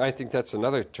 I think that's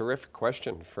another terrific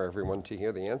question for everyone to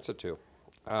hear the answer to.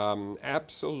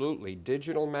 Absolutely.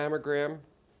 Digital mammogram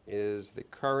is the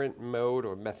current mode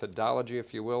or methodology,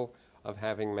 if you will, of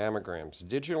having mammograms.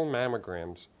 Digital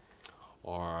mammograms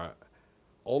are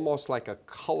almost like a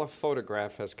color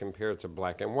photograph as compared to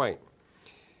black and white.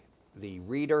 The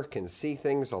reader can see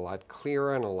things a lot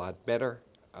clearer and a lot better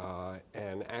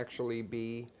and actually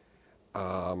be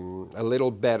a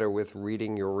little better with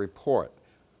reading your report.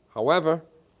 However,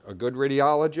 a good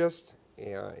radiologist,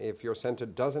 if your center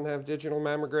doesn't have digital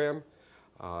mammogram,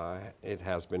 it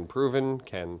has been proven,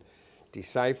 can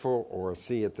decipher or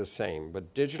see it the same.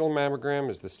 But digital mammogram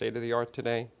is the state of the art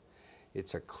today.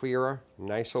 It's a clearer,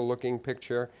 nicer looking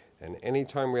picture, and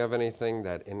anytime we have anything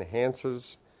that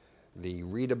enhances the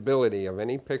readability of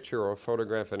any picture or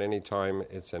photograph at any time,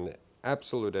 it's an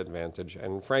absolute advantage,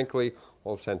 and frankly,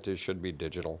 all centers should be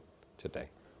digital today.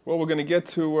 Well, we're going to get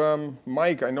to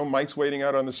Mike. I know Mike's waiting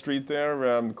out on the street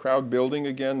there, crowd building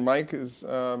again. Mike,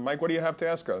 what do you have to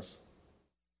ask us?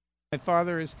 My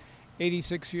father is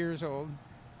 86 years old.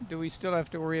 Do we still have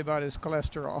to worry about his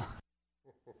cholesterol?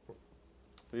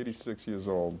 86 years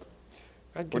old.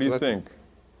 What do you think?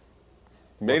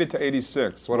 Made it to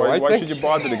 86. What why do I think? should you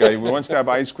bother the guy? He wants to have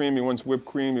ice cream, he wants whipped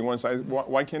cream, he wants ice.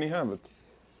 Why can't he have it?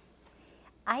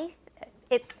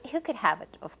 He could have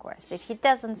it, of course. If he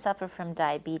doesn't suffer from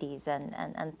diabetes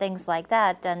and things like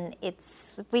that, then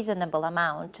it's a reasonable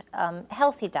amount.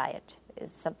 Healthy diet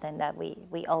is something that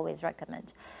we always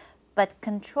recommend. But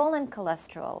controlling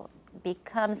cholesterol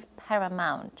becomes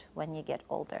paramount when you get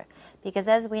older. Because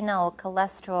as we know,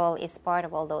 cholesterol is part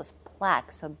of all those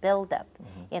plaques or buildup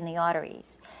in the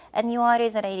arteries. And your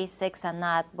arteries at 86 are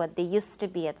not what they used to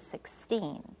be at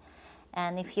 16.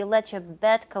 And if you let your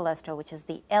bad cholesterol, which is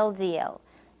the LDL,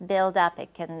 build up,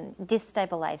 it can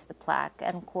destabilize the plaque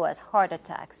and cause heart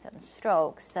attacks and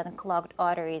strokes and clogged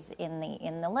arteries in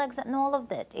the legs. And all of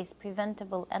that is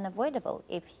preventable and avoidable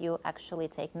if you actually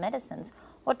take medicines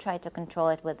or try to control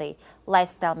it with the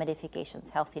lifestyle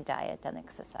modifications, healthy diet, and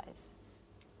exercise.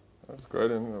 That's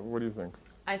good. And what do you think?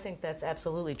 I think that's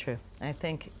absolutely true. I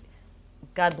think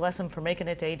God bless him for making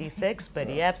it to 86, but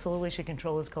he absolutely should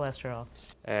control his cholesterol.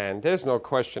 And there's no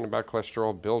question about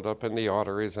cholesterol buildup in the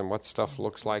arteries and what stuff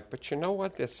looks like. But you know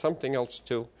what? There's something else,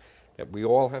 too, that we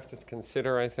all have to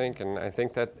consider, I think. And I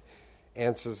think that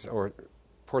answers or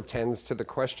portends to the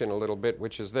question a little bit,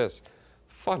 which is this: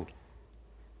 fun.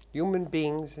 Human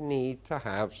beings need to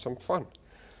have some fun.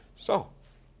 So,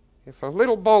 if a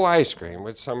little bowl of ice cream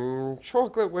with some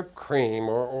chocolate whipped cream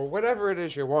or whatever it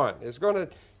is you want is going to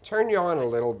turn you on a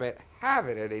little bit, have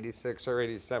it at 86 or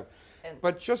 87.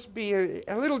 But just be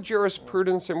a little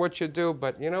jurisprudence in what you do.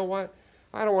 But you know what?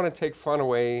 I don't want to take fun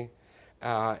away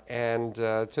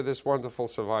to this wonderful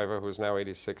survivor who's now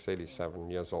 86,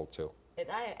 87 years old too. And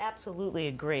I absolutely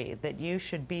agree that you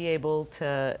should be able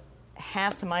to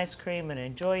have some ice cream and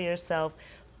enjoy yourself,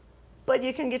 but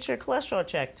you can get your cholesterol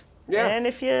checked. Yeah, and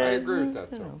if you, I agree with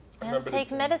that too. And take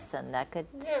medicine that could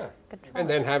control And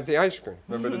then have the ice cream.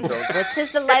 Remember to tell which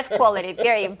is the life quality,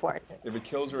 very important. If it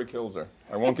kills her, it kills her.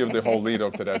 I won't give the whole lead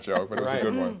up to that joke, but it was a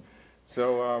good one.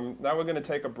 So now we're going to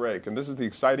take a break, and this is the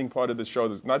exciting part of the show.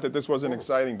 Not that this wasn't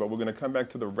exciting, but we're going to come back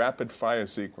to the rapid fire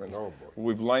sequence. Oh, boy.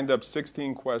 We've lined up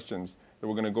 16 questions that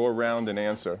we're going to go around and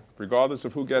answer. Regardless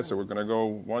of who gets it, we're going to go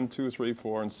 1, 2, 3,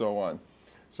 4, and so on.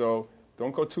 So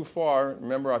don't go too far.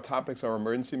 Remember, our topics are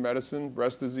emergency medicine,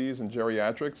 breast disease, and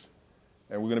geriatrics,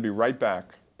 and we're going to be right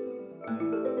back.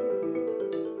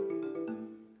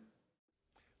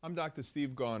 I'm Dr.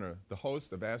 Steve Garner, the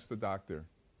host of Ask the Doctor.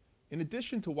 In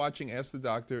addition to watching Ask the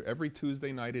Doctor every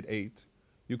Tuesday night at 8,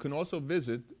 you can also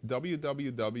visit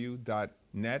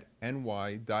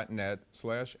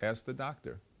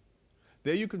www.netny.net/askthedoctor.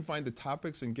 There you can find the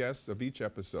topics and guests of each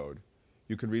episode.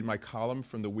 You can read my column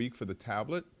from the week for the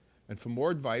tablet, and for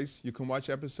more advice, you can watch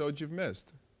episodes you've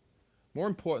missed. More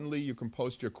importantly, you can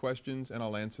post your questions and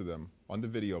I'll answer them on the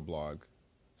video blog.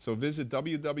 So visit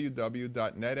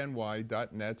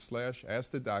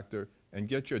www.netny.net/askthedoctor and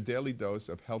get your daily dose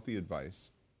of healthy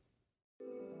advice.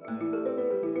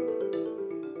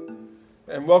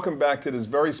 And welcome back to this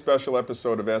very special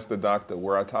episode of Ask the Doctor,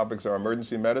 where our topics are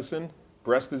emergency medicine,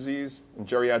 breast disease, and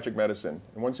geriatric medicine.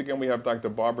 And once again, we have Dr.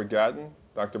 Barbara Gatton,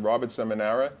 Dr. Robert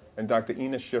Seminara, and Dr.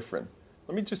 Ina Schifrin.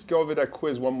 Let me just go over that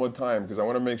quiz one more time, because I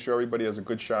want to make sure everybody has a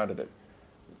good shot at it.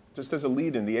 Just as a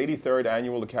lead-in, the 83rd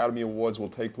Annual Academy Awards will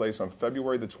take place on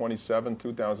February the 27th,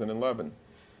 2011.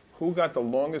 Who got the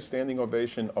longest standing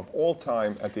ovation of all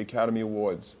time at the Academy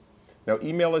Awards? Now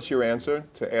email us your answer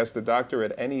to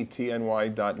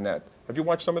asktthedoctor@netny.net. Have you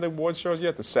watched some of the awards shows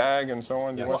yet? The SAG and so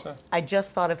on? Yes. You watch that? I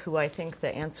just thought of who I think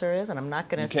the answer is, and I'm not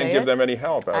going to say it. You can't give them any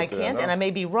help out there. I can't, no? and I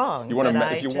may be wrong. You want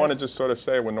to, if you want to just sort of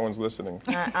say it when no one's listening.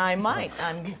 I might.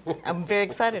 I'm very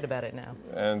excited about it now.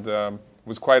 And it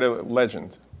was quite a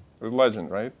legend. It was a legend,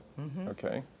 right? Mm-hmm.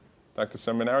 Okay. Dr.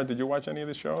 Seminara, did you watch any of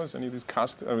the shows? Any of these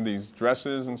these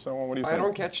dresses and so on? What do you think? I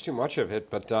don't catch too much of it,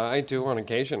 but I do on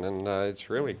occasion, and it's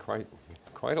really quite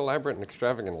elaborate and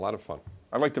extravagant, a lot of fun.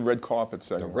 I like the red carpet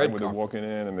segment, where they're walking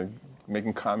in and they're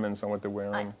making comments on what they're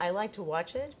wearing. I like to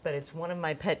watch it, but it's one of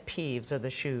my pet peeves are the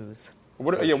shoes.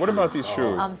 What about these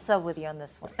shoes? I'm so with you on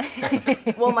this one.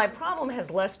 Well, my problem has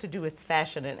less to do with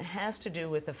fashion, and it has to do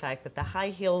with the fact that the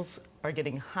high heels are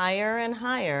getting higher and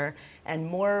higher, and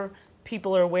more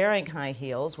people are wearing high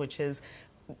heels, which is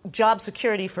job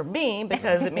security for me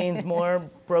because it means more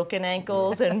broken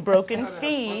ankles and broken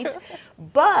feet,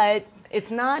 but it's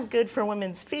not good for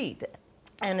women's feet.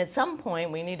 And at some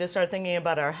point, we need to start thinking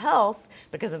about our health,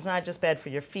 because it's not just bad for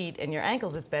your feet and your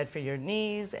ankles, it's bad for your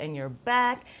knees and your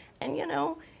back. And you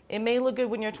know, it may look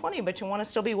good when you're 20, but you want to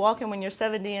still be walking when you're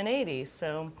 70 and 80.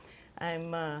 So I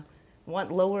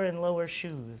want lower and lower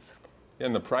shoes. Yeah,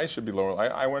 and the price should be lower.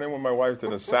 I went in with my wife to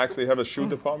the Saks. They have a shoe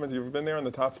department. You've been there on the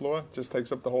top floor? Just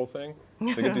takes up the whole thing.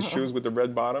 They get these shoes with the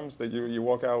red bottoms that you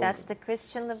walk out with. That's the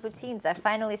Christian Louboutins. I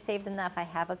finally saved enough. I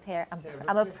have a pair.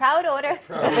 I'm a proud owner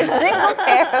of a single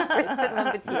pair of Christian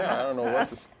Louboutins. Yeah, I don't know what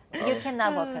to... You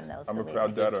cannot walk in those. I'm a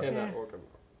proud debtor. You cannot walk in.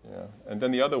 Yeah, and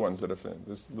then the other ones that are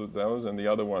those, and the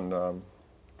other one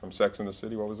from Sex and the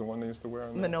City. What was the one they used to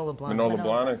wear? Manolo Blahniks. Manolo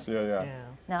Blahniks, yeah.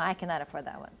 No, I cannot afford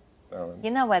that one.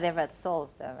 You know why they're red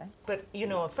soles, though, right? But, you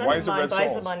know, a friend of mine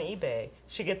buys them on eBay.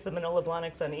 She gets the Manolo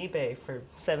Blahniks on eBay for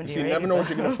 $70 or $80. You never know what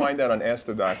you're going to find out on Ask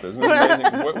the Doctor. Isn't that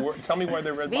amazing? Tell me why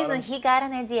they're red bottoms. He got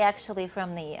an idea, actually,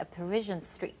 from the Parisian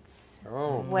streets.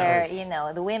 Where, you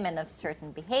know, the women of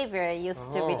certain behavior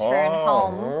used to return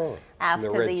home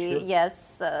after the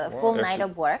full night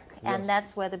of work. Yes. And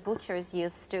that's where the butchers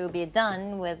used to be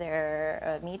done with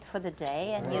their meat for the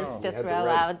day and used to throw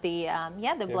out the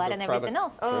blood and everything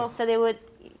else. So they would...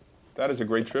 That is a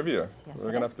great trivia. Yes,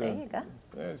 We're gonna have to, there you go.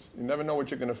 Yes, you never know what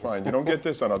you're going to find. You don't get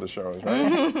this on other shows,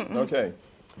 right? Okay.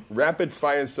 Rapid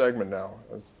fire segment now.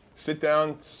 Let's sit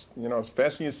down,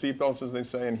 fasten your seatbelts, as they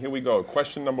say, and here we go.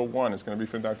 Question number 1 is going to be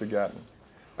for Dr. Gatton.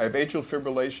 I have atrial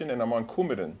fibrillation and I'm on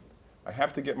Coumadin. I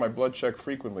have to get my blood checked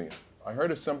frequently. I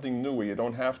heard of something new where you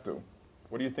don't have to.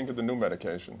 What do you think of the new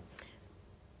medication?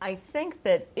 I think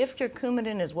that if your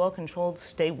Coumadin is well controlled,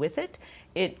 stay with it.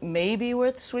 It may be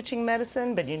worth switching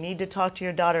medicine, but you need to talk to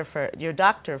your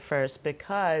doctor first,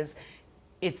 because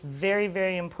it's very,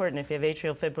 very important if you have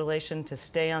atrial fibrillation to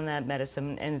stay on that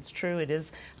medicine. And it's true, it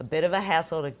is a bit of a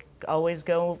hassle to always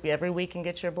go every week and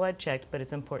get your blood checked, but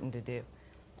it's important to do.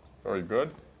 Very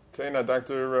good. Okay, now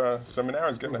Dr. Seminara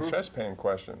is getting a chest pain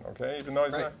question, okay? Even though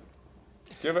he's not.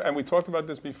 Do you ever, and we talked about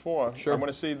this before. Sure. I want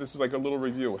to see, this is like a little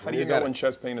review. How do you got know when it.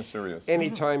 chest pain is serious?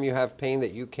 Anytime you have pain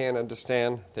that you can't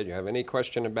understand, that you have any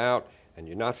question about, and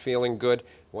you're not feeling good,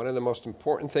 one of the most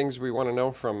important things we want to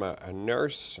know from a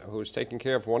nurse who's taking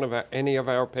care of any of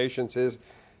our patients is,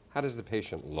 how does the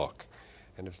patient look?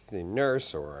 And if the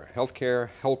nurse or healthcare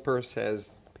helper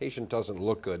says the patient doesn't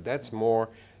look good, that's more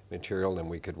material than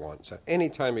we could want. So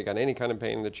anytime you got any kind of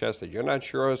pain in the chest that you're not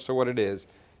sure as to what it is,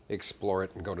 explore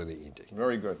it and go to the ED.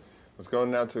 Very good. Let's go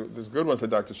now to this good one for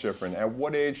Dr. Schifrin. At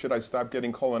what age should I stop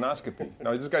getting colonoscopy?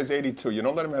 Now, this guy's 82. You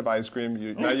don't let him have ice cream.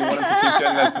 Now you want him to keep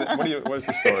getting that. What is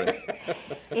the story?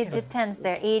 It depends.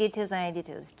 They're 82s and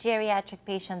 82s. Geriatric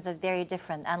patients are very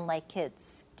different, unlike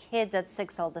kids. Kids at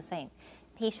 6 are all the same.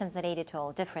 Patients at 82 are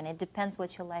all different. It depends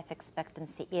what your life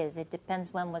expectancy is. It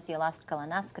depends when was your last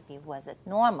colonoscopy. Was it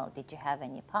normal? Did you have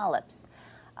any polyps?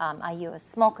 Are you a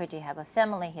smoker? Do you have a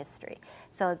family history?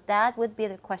 So that would be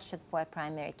the question for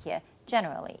primary care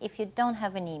generally. If you don't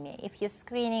have anemia, if your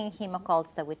screening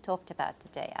hemocols that we talked about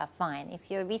today are fine,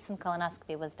 if your recent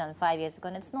colonoscopy was done 5 years ago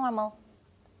and it's normal,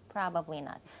 probably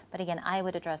not. But again, I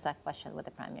would address that question with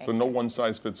the primary So care. no one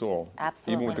size fits all?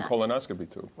 Absolutely Even with not. the colonoscopy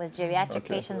too? With geriatric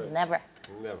patients, never.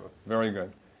 Never. Very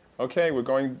good. Okay, we're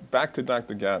going back to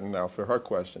Dr. Gatton now for her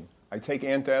question. I take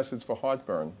antacids for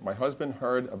heartburn. My husband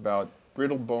heard about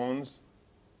brittle bones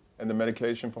and the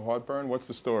medication for heartburn. What's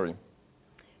the story?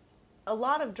 A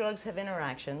lot of drugs have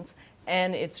interactions,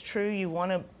 and it's true you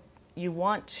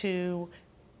want to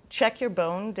check your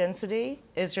bone density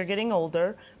as you're getting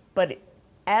older, but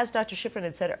as Dr. Schifrin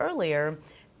had said earlier,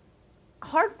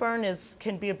 heartburn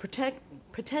can be a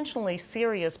potentially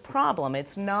serious problem.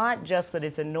 It's not just that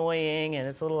it's annoying and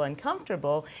it's a little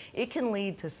uncomfortable. It can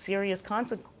lead to serious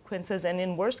consequences and,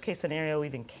 in worst case scenario,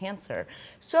 even cancer.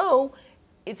 So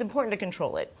it's important to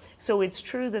control it. So it's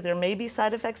true that there may be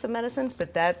side effects of medicines,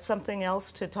 but that's something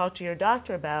else to talk to your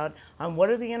doctor about on what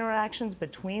are the interactions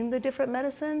between the different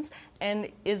medicines, and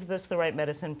is this the right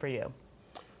medicine for you?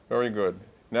 Very good.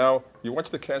 Now, you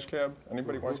watch the Cash Cab?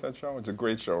 Anybody watch that show? It's a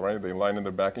great show, right? They line in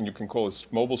the back, and you can call a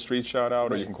mobile street shout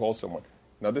out, or you can call someone.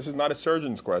 Now, this is not a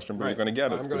surgeon's question, but you're going to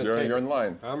get it because you're in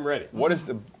line. I'm ready. What is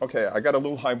okay, I got a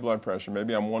little high blood pressure.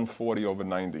 Maybe I'm 140 over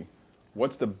 90.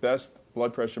 What's the best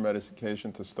blood pressure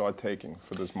medication to start taking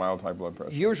for this mild high blood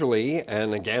pressure? Usually,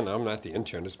 and again, I'm not the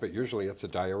internist, but usually it's a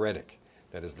diuretic.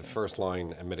 That is the first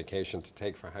line medication to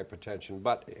take for hypertension.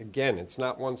 But again, it's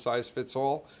not one size fits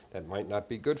all. That might not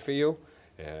be good for you.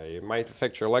 It might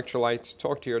affect your electrolytes.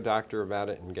 Talk to your doctor about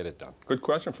it and get it done. Good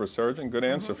question for a surgeon. Good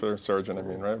answer for a surgeon, I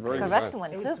mean, right? Very Correct good. one,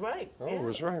 too. It was right. Oh, yeah. it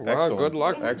was right. Wow, Excellent. good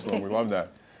luck. Excellent. We love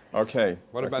that. Okay.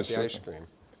 What Dr. about the Schifrin. ice cream?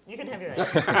 You can have your ice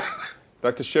cream.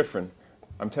 Dr. Schifrin,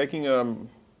 I'm taking,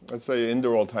 let's say, an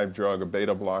Inderal type drug, a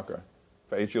beta blocker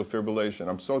for atrial fibrillation.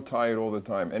 I'm so tired all the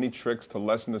time. Any tricks to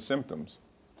lessen the symptoms?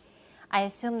 I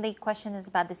assume the question is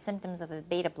about the symptoms of a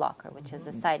beta blocker, which is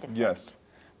a side effect. Yes.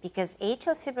 Because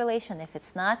atrial fibrillation, if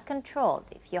it's not controlled,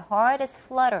 if your heart is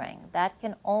fluttering, that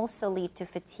can also lead to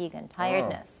fatigue and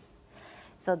tiredness.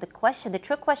 So the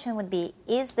true question would be,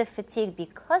 is the fatigue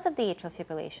because of the atrial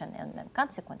fibrillation and the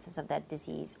consequences of that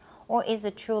disease, or is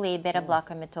it truly a beta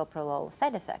blocker metoprolol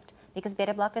side effect? Because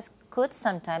beta blockers could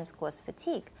sometimes cause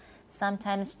fatigue.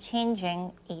 Sometimes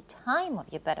changing a time of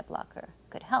your beta blocker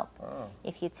could help.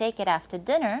 If you take it after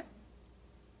dinner,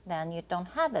 then you don't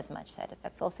have as much side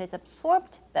effects. Also, it's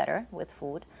absorbed better with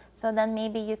food, so then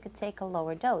maybe you could take a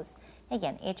lower dose.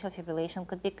 Again, atrial fibrillation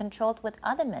could be controlled with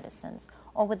other medicines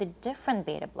or with a different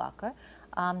beta blocker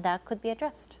that could be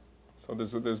addressed. So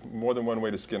there's more than one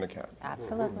way to skin a cat.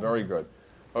 Absolutely. Very good.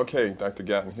 Okay, Dr.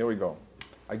 Gatton, here we go.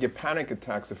 I get panic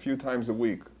attacks a few times a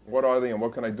week. What are they and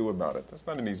what can I do about it? That's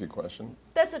not an easy question.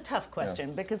 That's a tough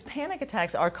question because panic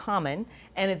attacks are common,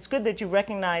 and it's good that you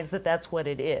recognize that that's what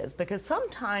it is, because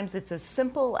sometimes it's as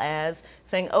simple as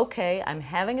saying, okay, I'm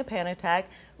having a panic attack.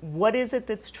 What is it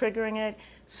that's triggering it?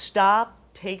 Stop,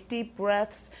 take deep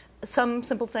breaths. Some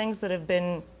simple things that have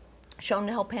been shown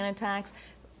to help panic attacks.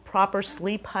 proper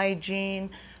sleep hygiene,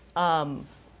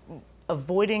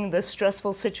 avoiding the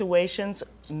stressful situations.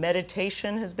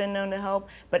 Meditation has been known to help.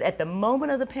 But at the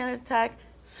moment of the panic attack,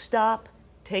 stop,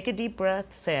 take a deep breath,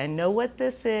 say, I know what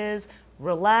this is,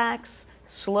 relax,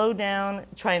 slow down,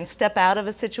 try and step out of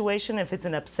a situation if it's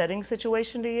an upsetting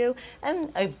situation to you.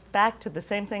 And back to the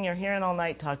same thing you're hearing all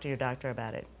night, talk to your doctor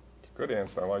about it. Good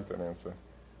answer. I like that answer.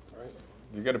 All right.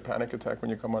 Do you get a panic attack when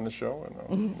you come on the show? Or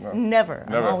no? No. Never.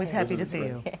 Never. I'm always happy to see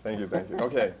you. Thank you, thank you.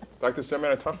 Okay, Dr.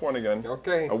 Semin, a tough one again.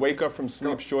 Okay. I wake up from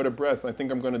sleep short of breath. I think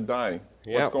I'm going to die.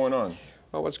 What's going on?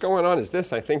 Well, what's going on is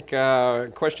this. I think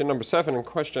question number 7 and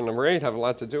question number 8 have a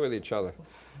lot to do with each other.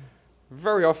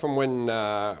 Very often when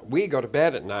we go to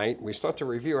bed at night, we start to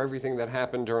review everything that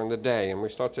happened during the day, and we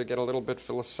start to get a little bit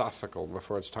philosophical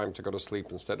before it's time to go to sleep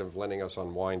instead of letting us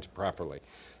unwind properly.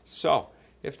 So,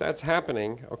 if that's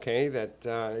happening, okay, that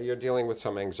you're dealing with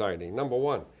some anxiety, number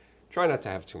 1, try not to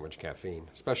have too much caffeine,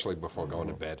 especially before going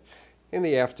to bed. In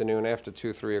the afternoon, after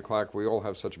 2, 3 o'clock, we all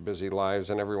have such busy lives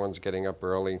and everyone's getting up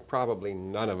early. Probably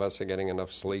none of us are getting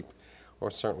enough sleep, or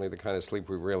certainly the kind of sleep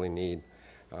we really need.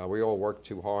 We all work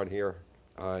too hard here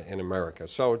in America.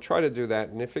 So try to do that,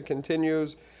 and if it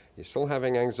continues, you're still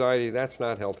having anxiety, that's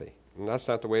not healthy. And that's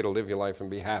not the way to live your life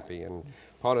and be happy. And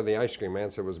part of the ice cream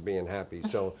answer was being happy.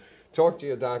 So talk to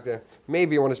your doctor.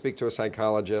 Maybe you want to speak to a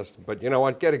psychologist, but you know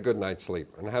what? Get a good night's sleep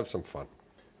and have some fun.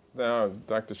 Now,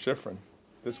 Dr. Schifrin,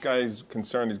 this guy's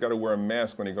concerned he's got to wear a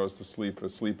mask when he goes to sleep for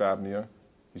sleep apnea.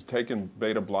 He's taken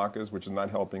beta blockers, which is not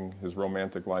helping his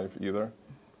romantic life either.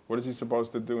 What is he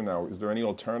supposed to do now? Is there any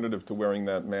alternative to wearing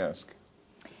that mask?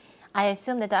 I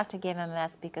assume the doctor gave him a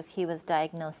mask because he was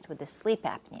diagnosed with the sleep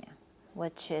apnea,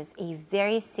 which is a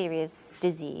very serious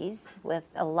disease with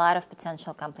a lot of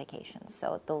potential complications.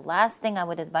 So the last thing I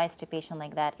would advise to a patient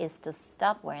like that is to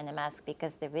stop wearing a mask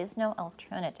because there is no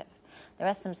alternative. There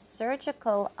are some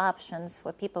surgical options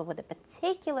for people with a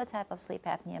particular type of sleep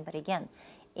apnea, but again,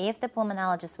 if the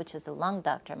pulmonologist, which is the lung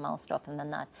doctor most often than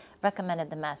not, recommended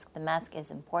the mask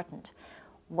is important.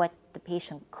 What the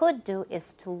patient could do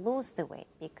is to lose the weight,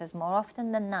 because more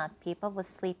often than not, people with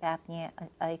sleep apnea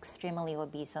are extremely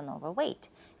obese and overweight.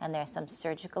 And there are some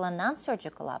surgical and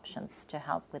non-surgical options to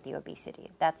help with the obesity.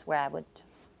 That's where I would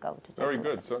go to take Very a look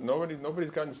good. at So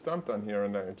nobody's gotten stumped on here,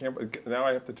 and now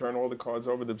I have to turn all the cards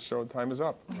over. The show time is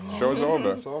up. Show's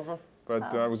over. It's over.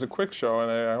 But it was a quick show, and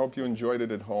I hope you enjoyed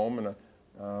it at home. And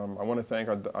I want to thank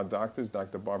our doctors,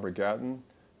 Dr. Barbara Gatton,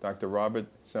 Dr. Robert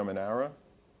Seminara,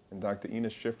 and Dr. Ina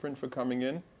Schifrin for coming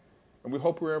in. And we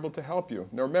hope we're able to help you.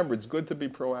 Now remember, it's good to be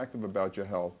proactive about your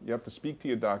health. You have to speak to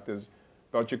your doctors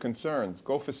about your concerns.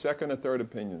 Go for second or third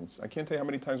opinions. I can't tell you how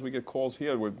many times we get calls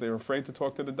here where they're afraid to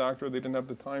talk to the doctor or they didn't have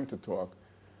the time to talk.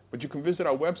 But you can visit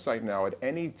our website now at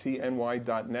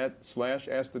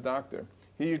netny.net/askthedoctor.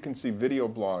 Here you can see video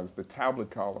blogs, the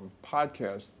tablet column,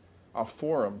 podcasts, our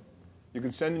forum. You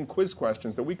can send in quiz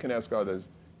questions that we can ask others,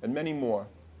 and many more.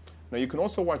 Now, you can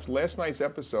also watch last night's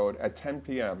episode at 10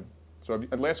 p.m. So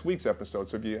last week's episode.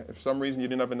 So if for some reason you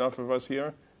didn't have enough of us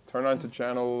here, turn on to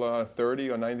channel 30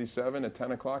 or 97 at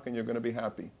 10 o'clock, and you're going to be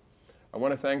happy. I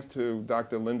want to thank to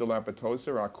Dr. Linda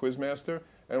Lapatosa, our quizmaster,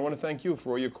 and I want to thank you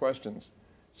for all your questions.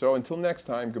 So until next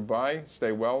time, goodbye,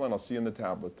 stay well, and I'll see you in the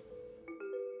tablet.